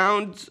be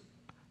grounds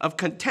of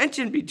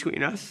contention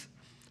between us,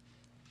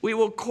 we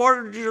will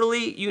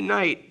cordially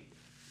unite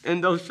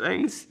in those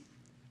things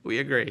we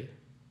agree."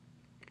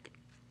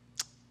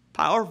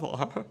 Powerful,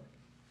 huh?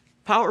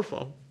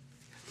 Powerful.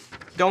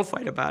 Don't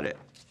fight about it.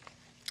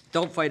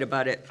 Don't fight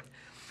about it.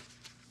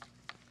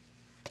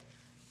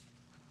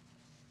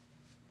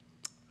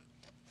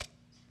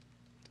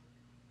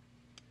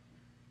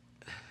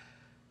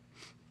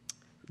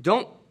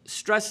 Don't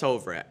stress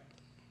over it.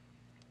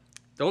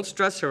 Don't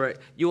stress over it.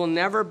 You will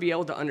never be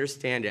able to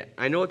understand it.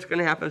 I know what's going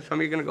to happen. Some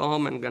of you are going to go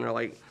home and going to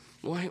like,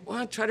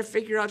 well, try to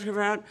figure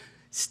out.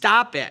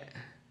 Stop it.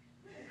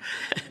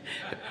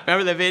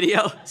 Remember the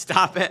video?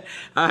 Stop it.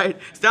 All right?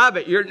 Stop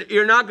it.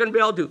 You're not going to be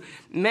able to.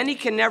 Many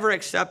can never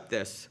accept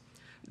this.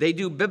 They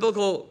do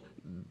biblical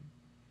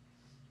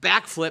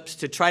backflips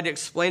to try to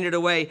explain it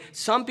away.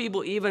 Some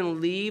people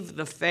even leave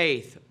the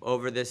faith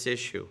over this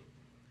issue.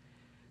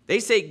 They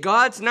say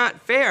God's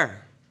not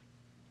fair.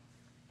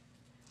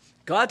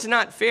 God's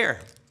not fair.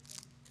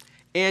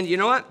 And you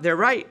know what? They're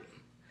right.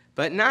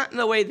 But not in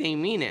the way they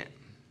mean it.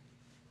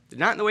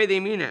 Not in the way they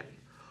mean it.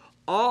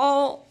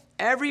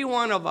 Every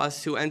one of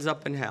us who ends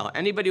up in hell,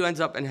 anybody who ends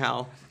up in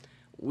hell,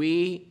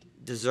 we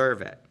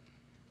deserve it.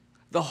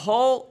 The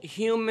whole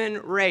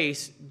human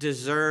race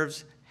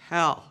deserves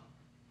hell.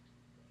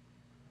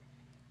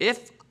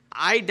 If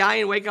I die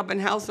and wake up in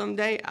hell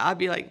someday, I'll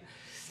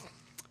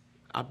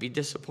be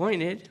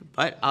disappointed,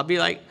 but I'll be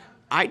like,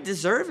 I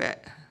deserve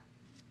it.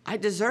 I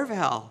deserve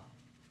hell.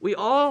 We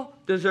all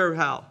deserve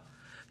hell.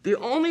 The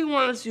only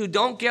ones who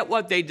don't get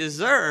what they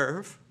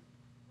deserve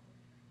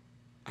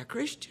are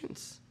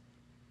Christians.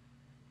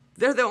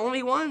 They're the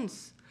only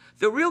ones.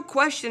 The real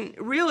question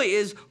really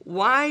is,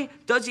 why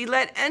does he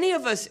let any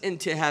of us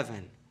into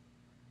heaven?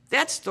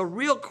 That's the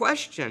real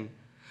question.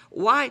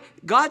 Why?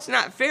 God's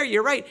not fair.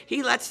 You're right.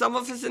 He lets some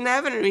of us in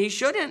heaven, and he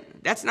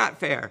shouldn't. That's not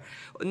fair.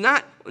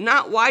 Not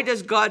why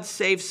does God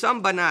save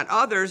some but not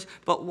others,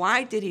 but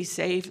why did he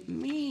save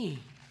me?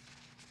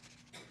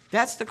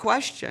 That's the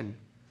question.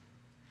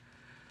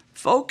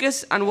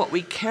 Focus on what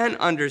we can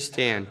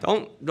understand.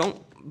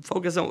 Don't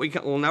focus on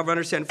what we'll never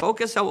understand.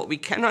 Focus on what we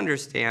can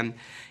understand,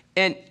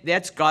 and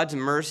that's God's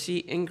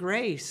mercy and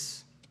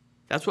grace.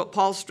 That's what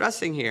Paul's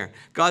stressing here.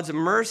 God's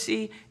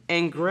mercy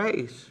and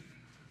grace.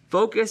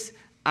 Focus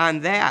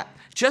on that.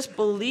 Just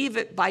believe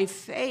it by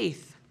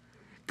faith.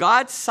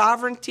 God's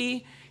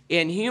sovereignty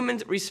and human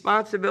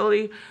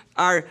responsibility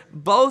are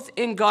both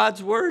in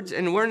God's words,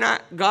 and we're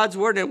not God's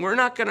word, and we're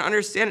not going to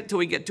understand it till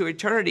we get to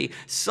eternity.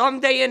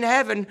 Someday in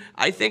heaven,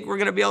 I think we're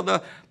going to be able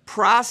to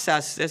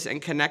process this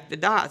and connect the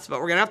dots, but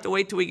we're going to have to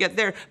wait till we get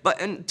there.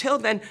 But until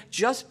then,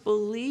 just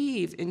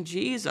believe in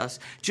Jesus.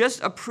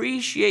 Just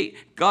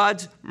appreciate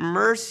God's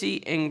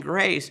mercy and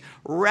grace.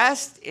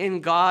 Rest in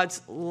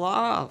God's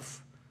love.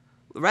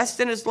 Rest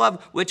in his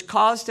love, which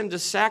caused him to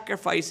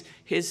sacrifice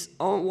his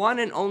one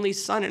and only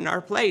Son in our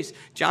place.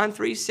 John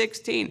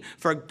 3:16,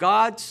 for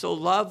God so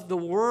loved the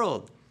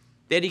world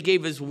that he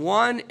gave his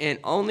one and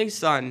only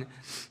Son,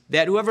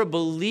 that whoever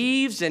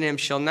believes in him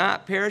shall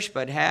not perish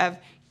but have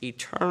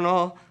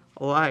eternal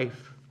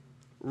life.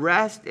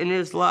 Rest in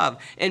his love.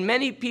 And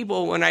many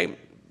people, when I'm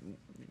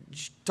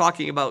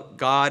talking about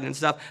God and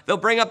stuff, they'll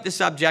bring up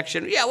this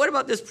objection. Yeah, what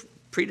about this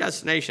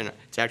predestination?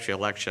 It's actually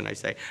election, I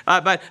say.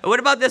 But what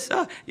about this,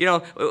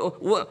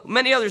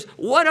 many others?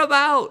 What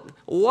about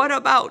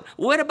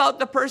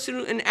the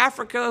person in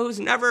Africa who's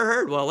never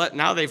heard? Well,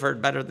 now they've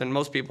heard better than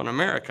most people in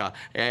America.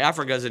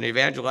 Africa is an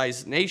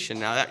evangelized nation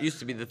now. That used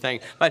to be the thing.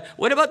 But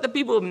what about the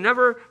people who've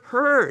never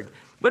heard?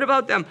 What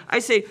about them? I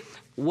say,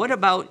 what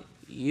about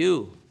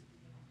you?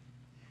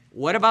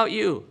 What about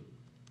you?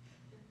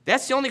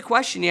 That's the only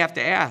question you have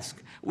to ask.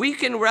 We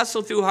can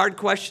wrestle through hard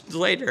questions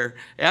later.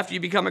 After you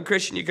become a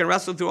Christian, you can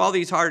wrestle through all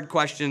these hard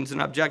questions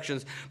and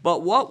objections.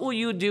 But what will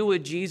you do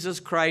with Jesus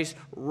Christ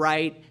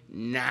right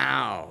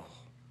now?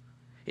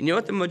 And you know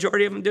what the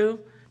majority of them do?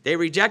 They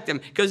reject him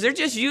because they're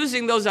just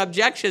using those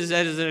objections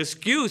as an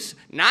excuse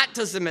not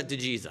to submit to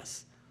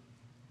Jesus.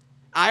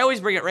 I always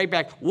bring it right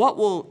back. What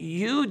will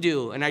you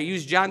do? And I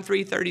use John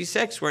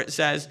 3:36 where it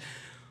says,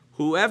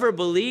 whoever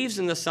believes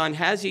in the Son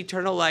has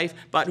eternal life,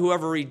 but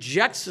whoever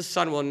rejects the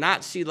Son will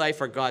not see life,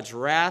 for God's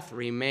wrath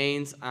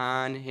remains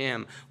on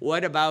him.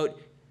 What about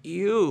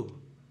you?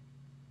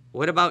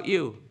 What about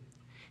you?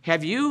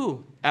 Have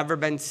you ever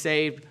been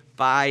saved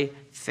by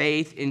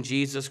faith in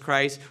Jesus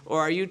Christ, or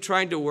are you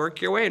trying to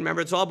work your way? And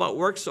remember, it's all about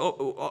works,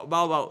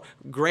 about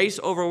grace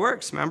over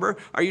works. Remember,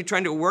 are you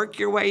trying to work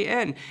your way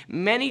in?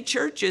 Many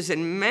churches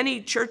and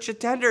many church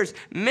attenders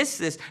miss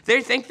this.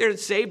 They think they're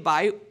saved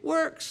by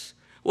works.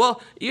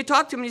 Well, you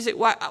talk to them and you say,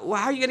 well, how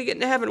are you going to get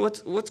into heaven?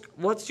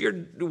 What's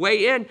your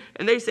way in?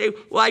 And they say,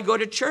 well, I go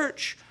to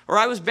church, or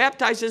I was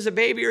baptized as a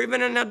baby, or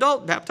even an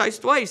adult,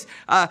 baptized twice.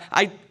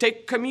 I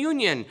take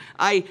communion.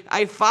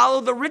 I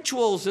follow the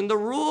rituals and the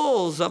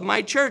rules of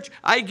my church.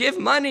 I give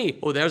money.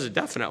 Oh, there's a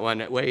definite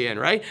one way in,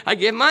 right? I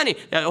give money.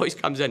 That always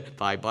comes in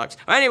 $5.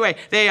 Anyway,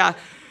 they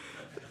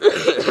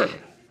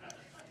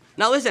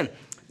now listen,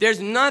 there's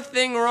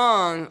nothing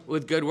wrong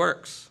with good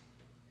works.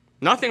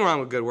 Nothing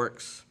wrong with good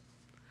works.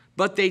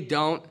 But they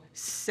don't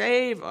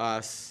save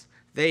us.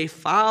 They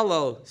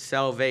follow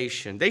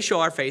salvation. They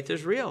show our faith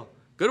is real.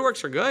 Good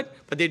works are good,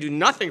 but they do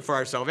nothing for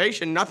our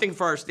salvation, nothing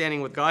for our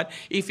standing with God.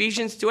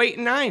 Ephesians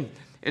 2:8-9.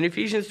 In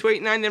Ephesians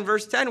 2:8-9, then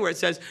verse 10, where it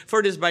says, for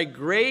it is by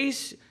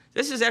grace.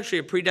 This is actually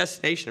a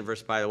predestination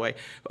verse, by the way.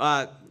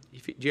 Do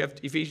you have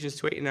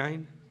Ephesians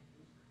 2:8-9?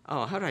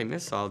 Oh, how did I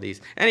miss all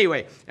these?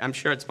 Anyway, I'm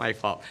sure it's my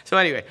fault. So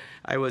anyway,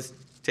 I was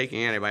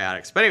taking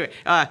antibiotics. But anyway,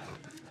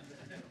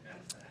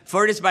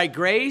 for it is by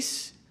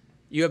grace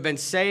you have been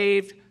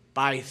saved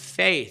by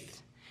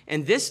faith.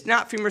 And this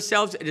not from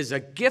yourselves, it is a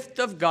gift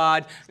of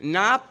God,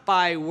 not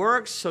by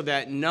works, so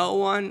that no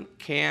one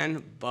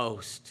can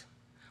boast.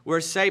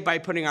 We're saved by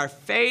putting our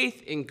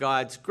faith in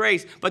God's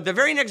grace. But the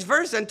very next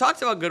verse then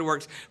talks about good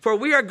works. For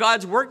we are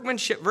God's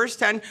workmanship, verse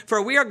 10,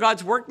 for we are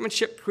God's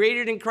workmanship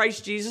created in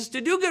Christ Jesus to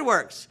do good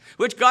works,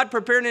 which God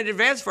prepared in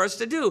advance for us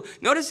to do.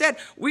 Notice that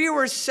we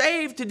were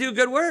saved to do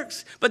good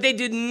works, but they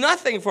did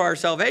nothing for our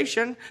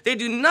salvation. They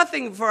do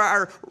nothing for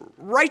our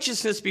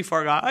righteousness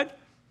before God.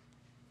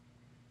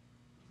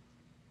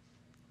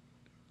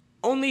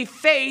 Only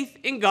faith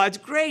in God's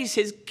grace,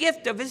 his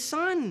gift of his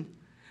Son.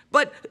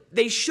 But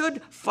they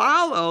should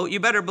follow. You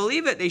better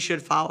believe it. They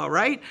should follow,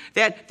 right?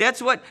 That's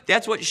what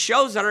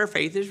shows that our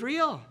faith is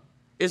real,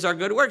 is our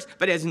good works.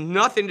 But it has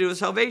nothing to do with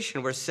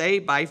salvation. We're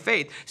saved by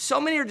faith.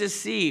 So many are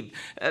deceived.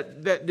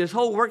 This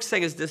whole works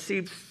thing has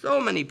deceived so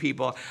many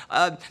people.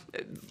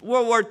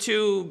 World War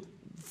II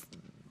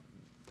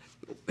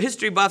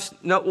history buffs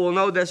will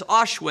know this.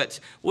 Auschwitz.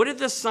 What did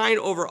the sign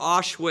over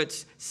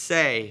Auschwitz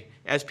say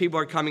as people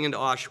are coming into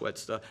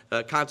Auschwitz,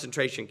 the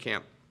concentration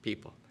camp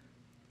people?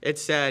 It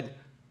said,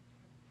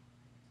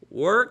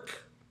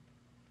 work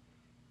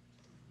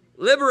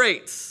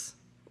liberates.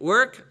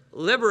 Work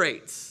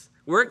liberates.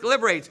 Work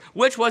liberates,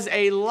 which was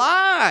a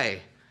lie.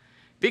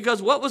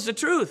 Because what was the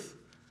truth?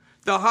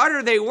 The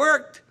harder they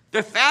worked,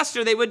 the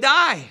faster they would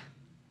die.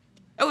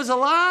 It was a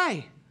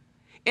lie.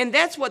 And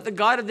that's what the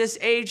God of this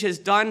age has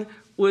done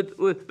with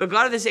the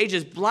God of this age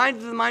has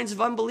blinded the minds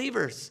of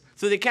unbelievers,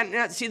 so they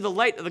cannot see the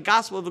light of the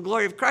gospel of the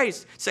glory of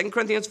Christ. 2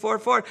 Corinthians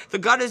 4:4. The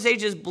God of this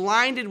age is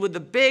blinded with the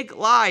big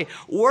lie.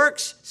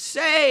 Works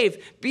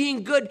save.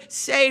 Being good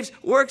saves.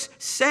 Works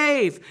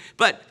save.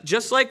 But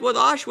just like with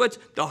Auschwitz,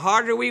 the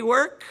harder we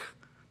work,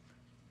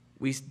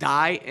 we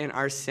die in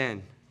our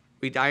sin.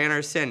 We die in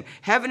our sin.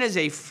 Heaven is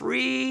a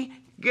free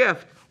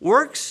gift.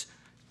 Works,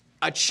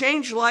 a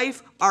changed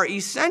life, are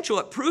essential.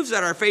 It proves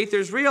that our faith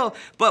is real,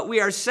 but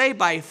we are saved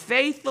by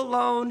faith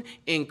alone,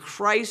 in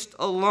Christ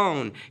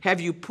alone.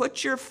 Have you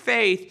put your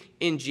faith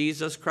in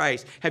Jesus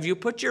Christ? Have you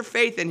put your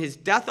faith in his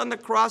death on the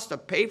cross to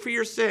pay for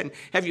your sin?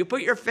 Have you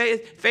put your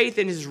faith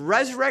in his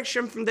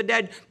resurrection from the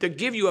dead to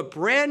give you a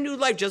brand new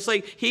life? Just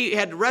like he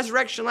had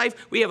resurrection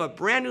life, we have a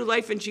brand new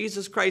life in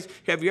Jesus Christ.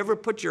 Have you ever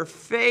put your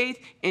faith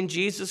in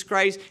Jesus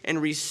Christ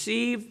and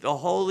received the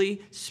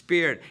Holy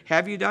Spirit?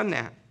 Have you done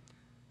that?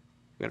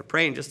 I'm going to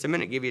pray in just a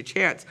minute, give you a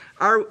chance.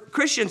 Our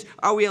Christians,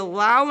 are we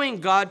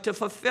allowing God to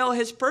fulfill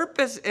his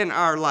purpose in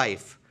our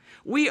life?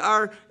 We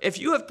are, if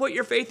you have put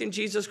your faith in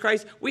Jesus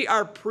Christ, we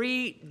are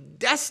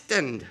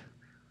predestined.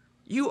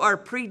 You are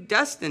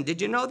predestined. Did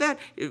you know that?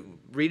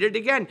 Read it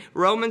again.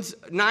 Romans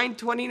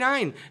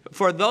 9:29.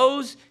 For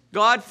those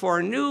God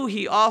foreknew,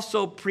 he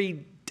also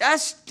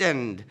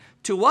predestined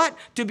to what?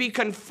 To be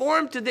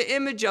conformed to the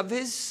image of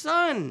his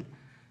Son,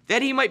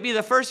 that he might be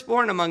the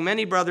firstborn among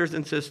many brothers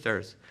and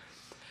sisters.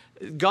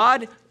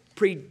 God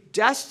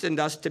predestined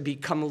us to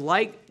become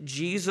like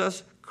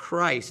Jesus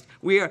Christ.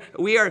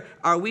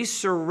 Are we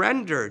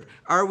surrendered?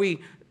 Are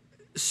we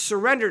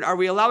surrendered? Are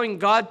we allowing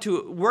God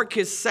to work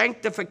his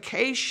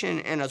sanctification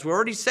in us? We're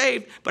already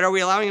saved, but are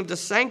we allowing him to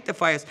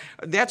sanctify us?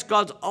 That's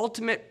God's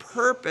ultimate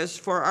purpose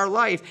for our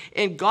life.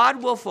 And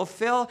God will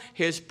fulfill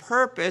his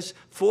purpose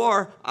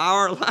for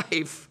our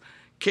life.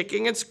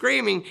 Kicking and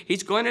screaming,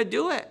 he's going to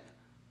do it.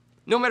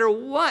 No matter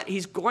what,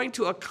 he's going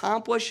to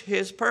accomplish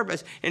his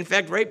purpose. In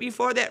fact, right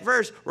before that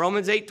verse,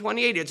 Romans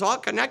 8:28, it's all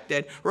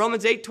connected.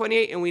 Romans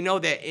 8:28, and we know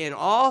that in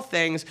all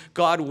things,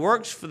 God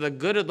works for the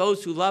good of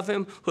those who love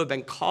him, who have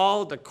been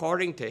called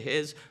according to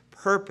his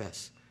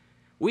purpose.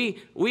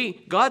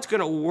 God's going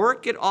to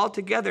work it all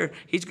together.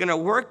 He's going to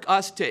work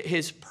us to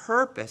his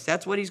purpose.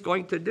 That's what he's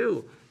going to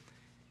do.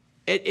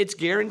 It's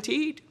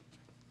guaranteed.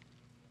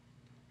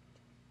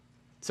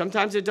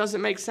 Sometimes it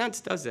doesn't make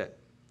sense, does it?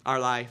 Our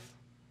life.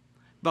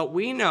 But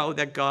we know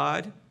that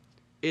God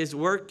is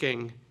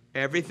working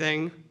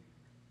everything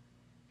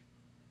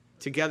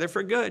together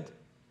for good,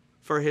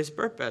 for his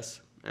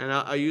purpose. And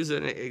I'll use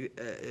an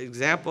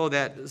example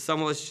that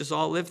some of us just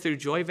all lived through,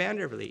 Joy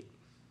Vandervliet.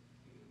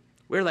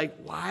 We're like,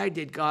 why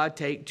did God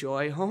take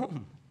Joy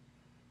home?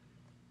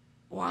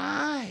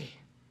 Why?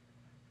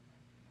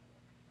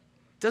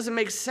 Doesn't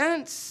make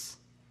sense.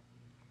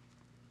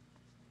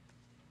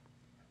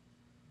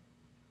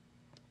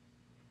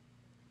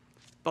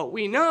 But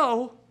we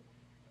know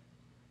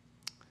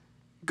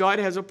God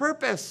has a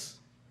purpose.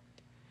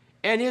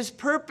 And his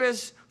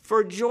purpose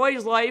for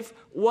Joy's life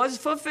was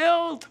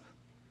fulfilled.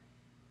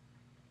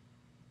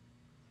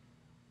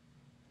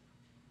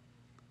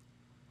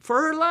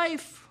 For her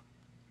life.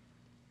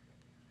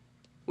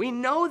 We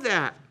know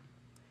that.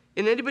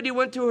 And anybody who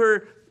went to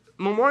her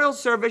memorial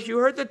service, you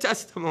heard the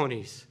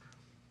testimonies.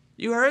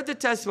 You heard the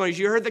testimonies.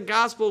 You heard the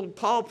gospel.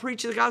 Paul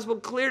preached the gospel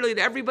clearly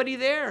to everybody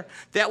there.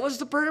 That was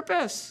the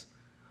purpose.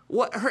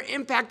 What her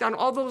impact on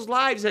all those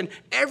lives and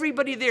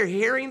everybody there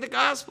hearing the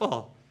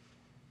gospel.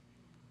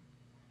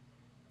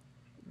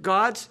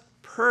 God's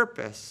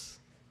purpose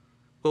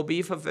will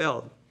be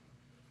fulfilled.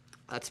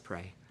 Let's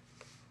pray.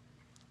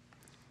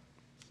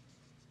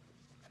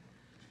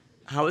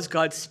 How is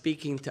God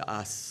speaking to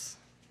us?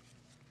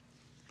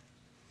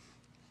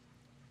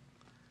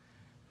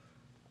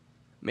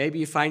 Maybe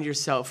you find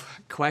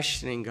yourself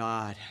questioning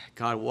God.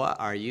 God, what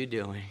are you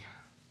doing?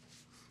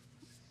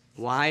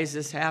 Why is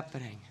this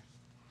happening?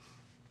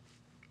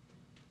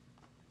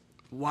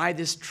 Why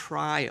this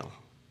trial?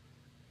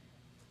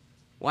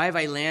 Why have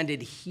I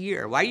landed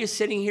here? Why are you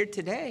sitting here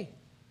today?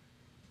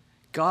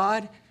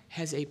 God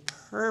has a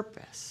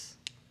purpose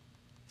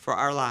for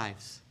our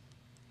lives.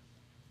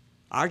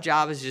 Our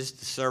job is just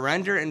to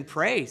surrender and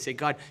pray. Say,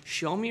 God,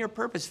 show me your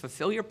purpose.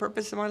 Fulfill your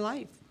purpose in my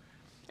life.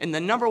 And the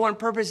number one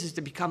purpose is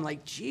to become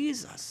like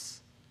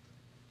Jesus.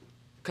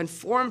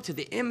 Conform to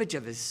the image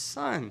of his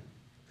Son.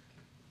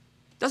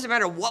 Doesn't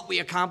matter what we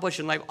accomplish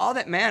in life. All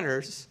that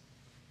matters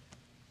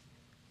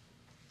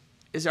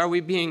is, are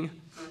we being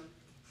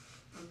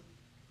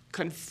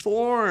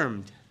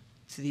conformed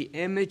to the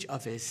image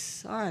of his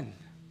Son?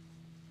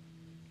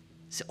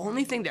 It's the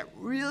only thing that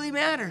really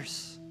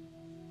matters.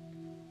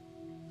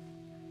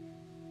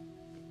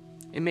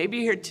 And maybe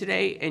you're here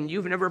today and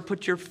you've never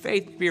put your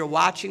faith, maybe you're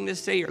watching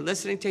this today, you're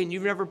listening today, and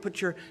you've never put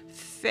your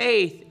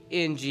faith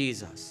in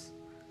Jesus.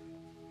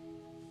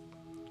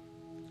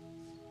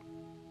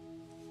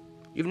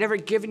 You've never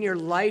given your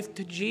life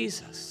to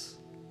Jesus.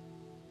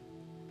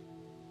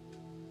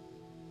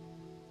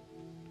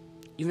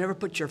 You've never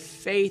put your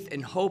faith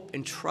and hope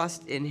and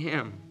trust in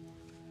him.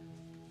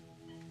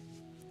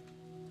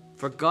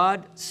 For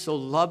God so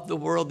loved the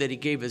world that he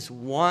gave his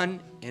one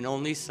and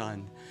only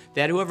Son,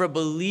 that whoever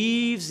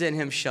believes in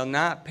him shall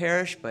not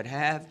perish but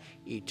have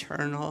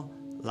eternal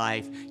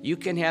life. You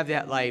can have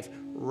that life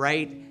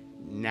right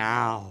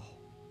now.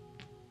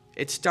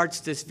 It starts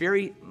this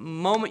very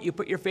moment you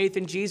put your faith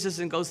in Jesus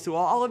and goes through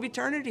all of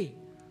eternity.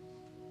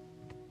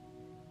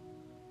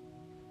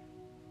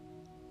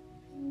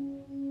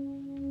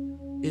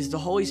 Is the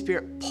Holy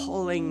Spirit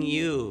pulling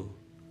you?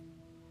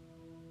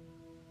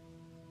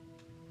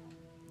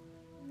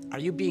 Are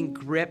you being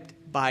gripped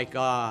by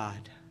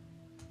God?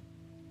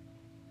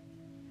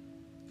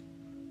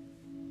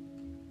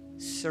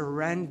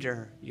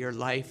 Surrender your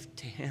life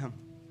to him.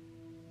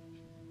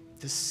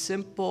 The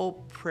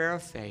simple prayer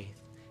of faith.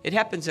 It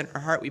happens in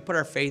our heart. We put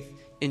our faith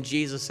in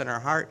Jesus in our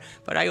heart.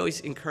 But I always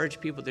encourage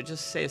people to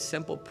just say a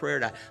simple prayer,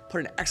 to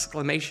put an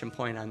exclamation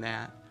point on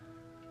that.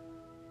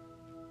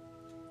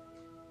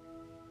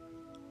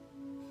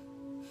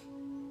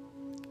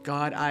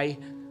 God, I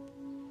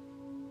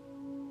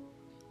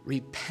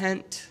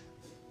repent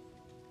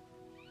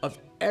of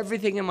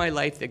everything in my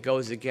life that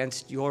goes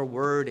against your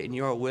word and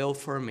your will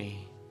for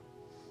me.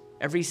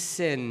 Every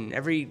sin,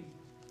 every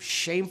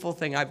shameful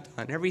thing I've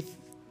done, every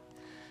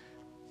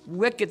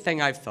wicked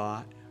thing I've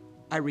thought,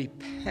 I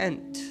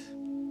repent.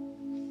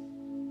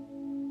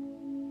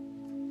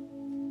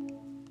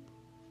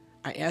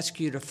 I ask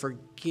you to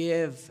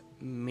forgive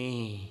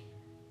me.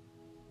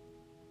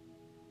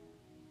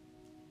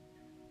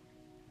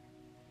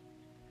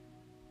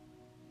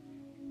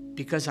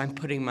 Because I'm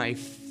putting my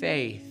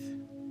faith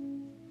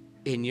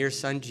in your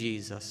Son,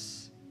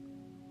 Jesus.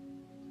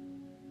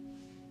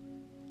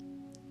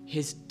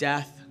 His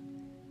death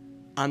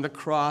on the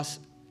cross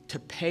to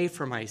pay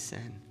for my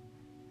sin.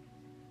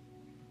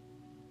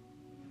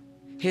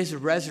 His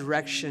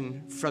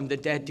resurrection from the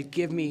dead to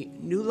give me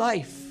new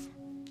life.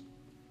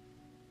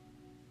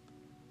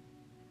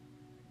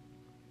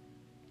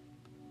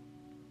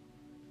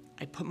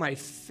 I put my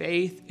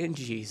faith in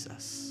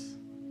Jesus.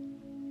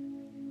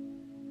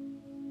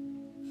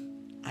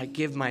 I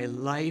give my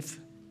life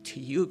to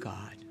you,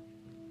 God.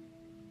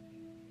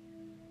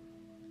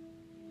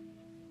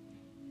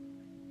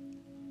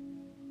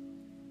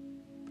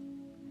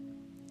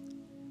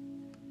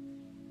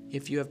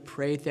 If you have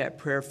prayed that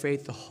prayer of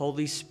faith, the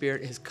Holy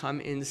Spirit has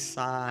come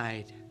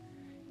inside.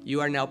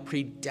 You are now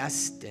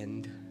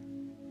predestined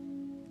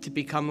to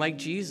become like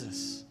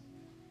Jesus.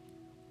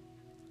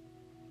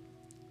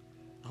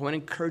 I want to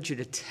encourage you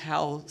to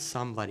tell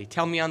somebody.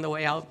 Tell me on the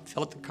way out,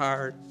 fill out the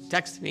card,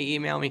 text me,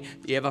 email me.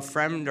 If you have a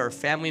friend or a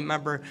family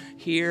member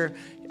here,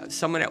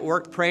 someone at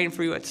work praying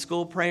for you, at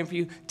school praying for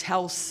you,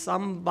 tell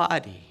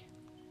somebody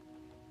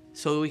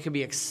so that we can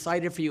be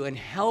excited for you and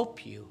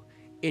help you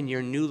in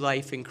your new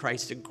life in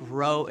Christ, to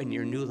grow in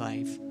your new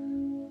life.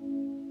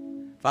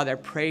 Father, I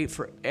pray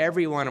for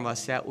every one of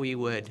us that we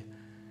would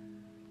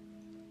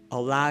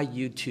allow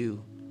you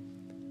to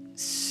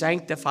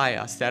sanctify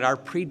us, that our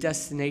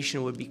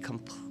predestination would be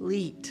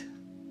complete.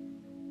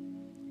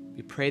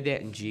 We pray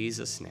that in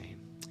Jesus' name.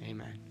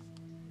 Amen.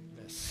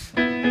 Yes.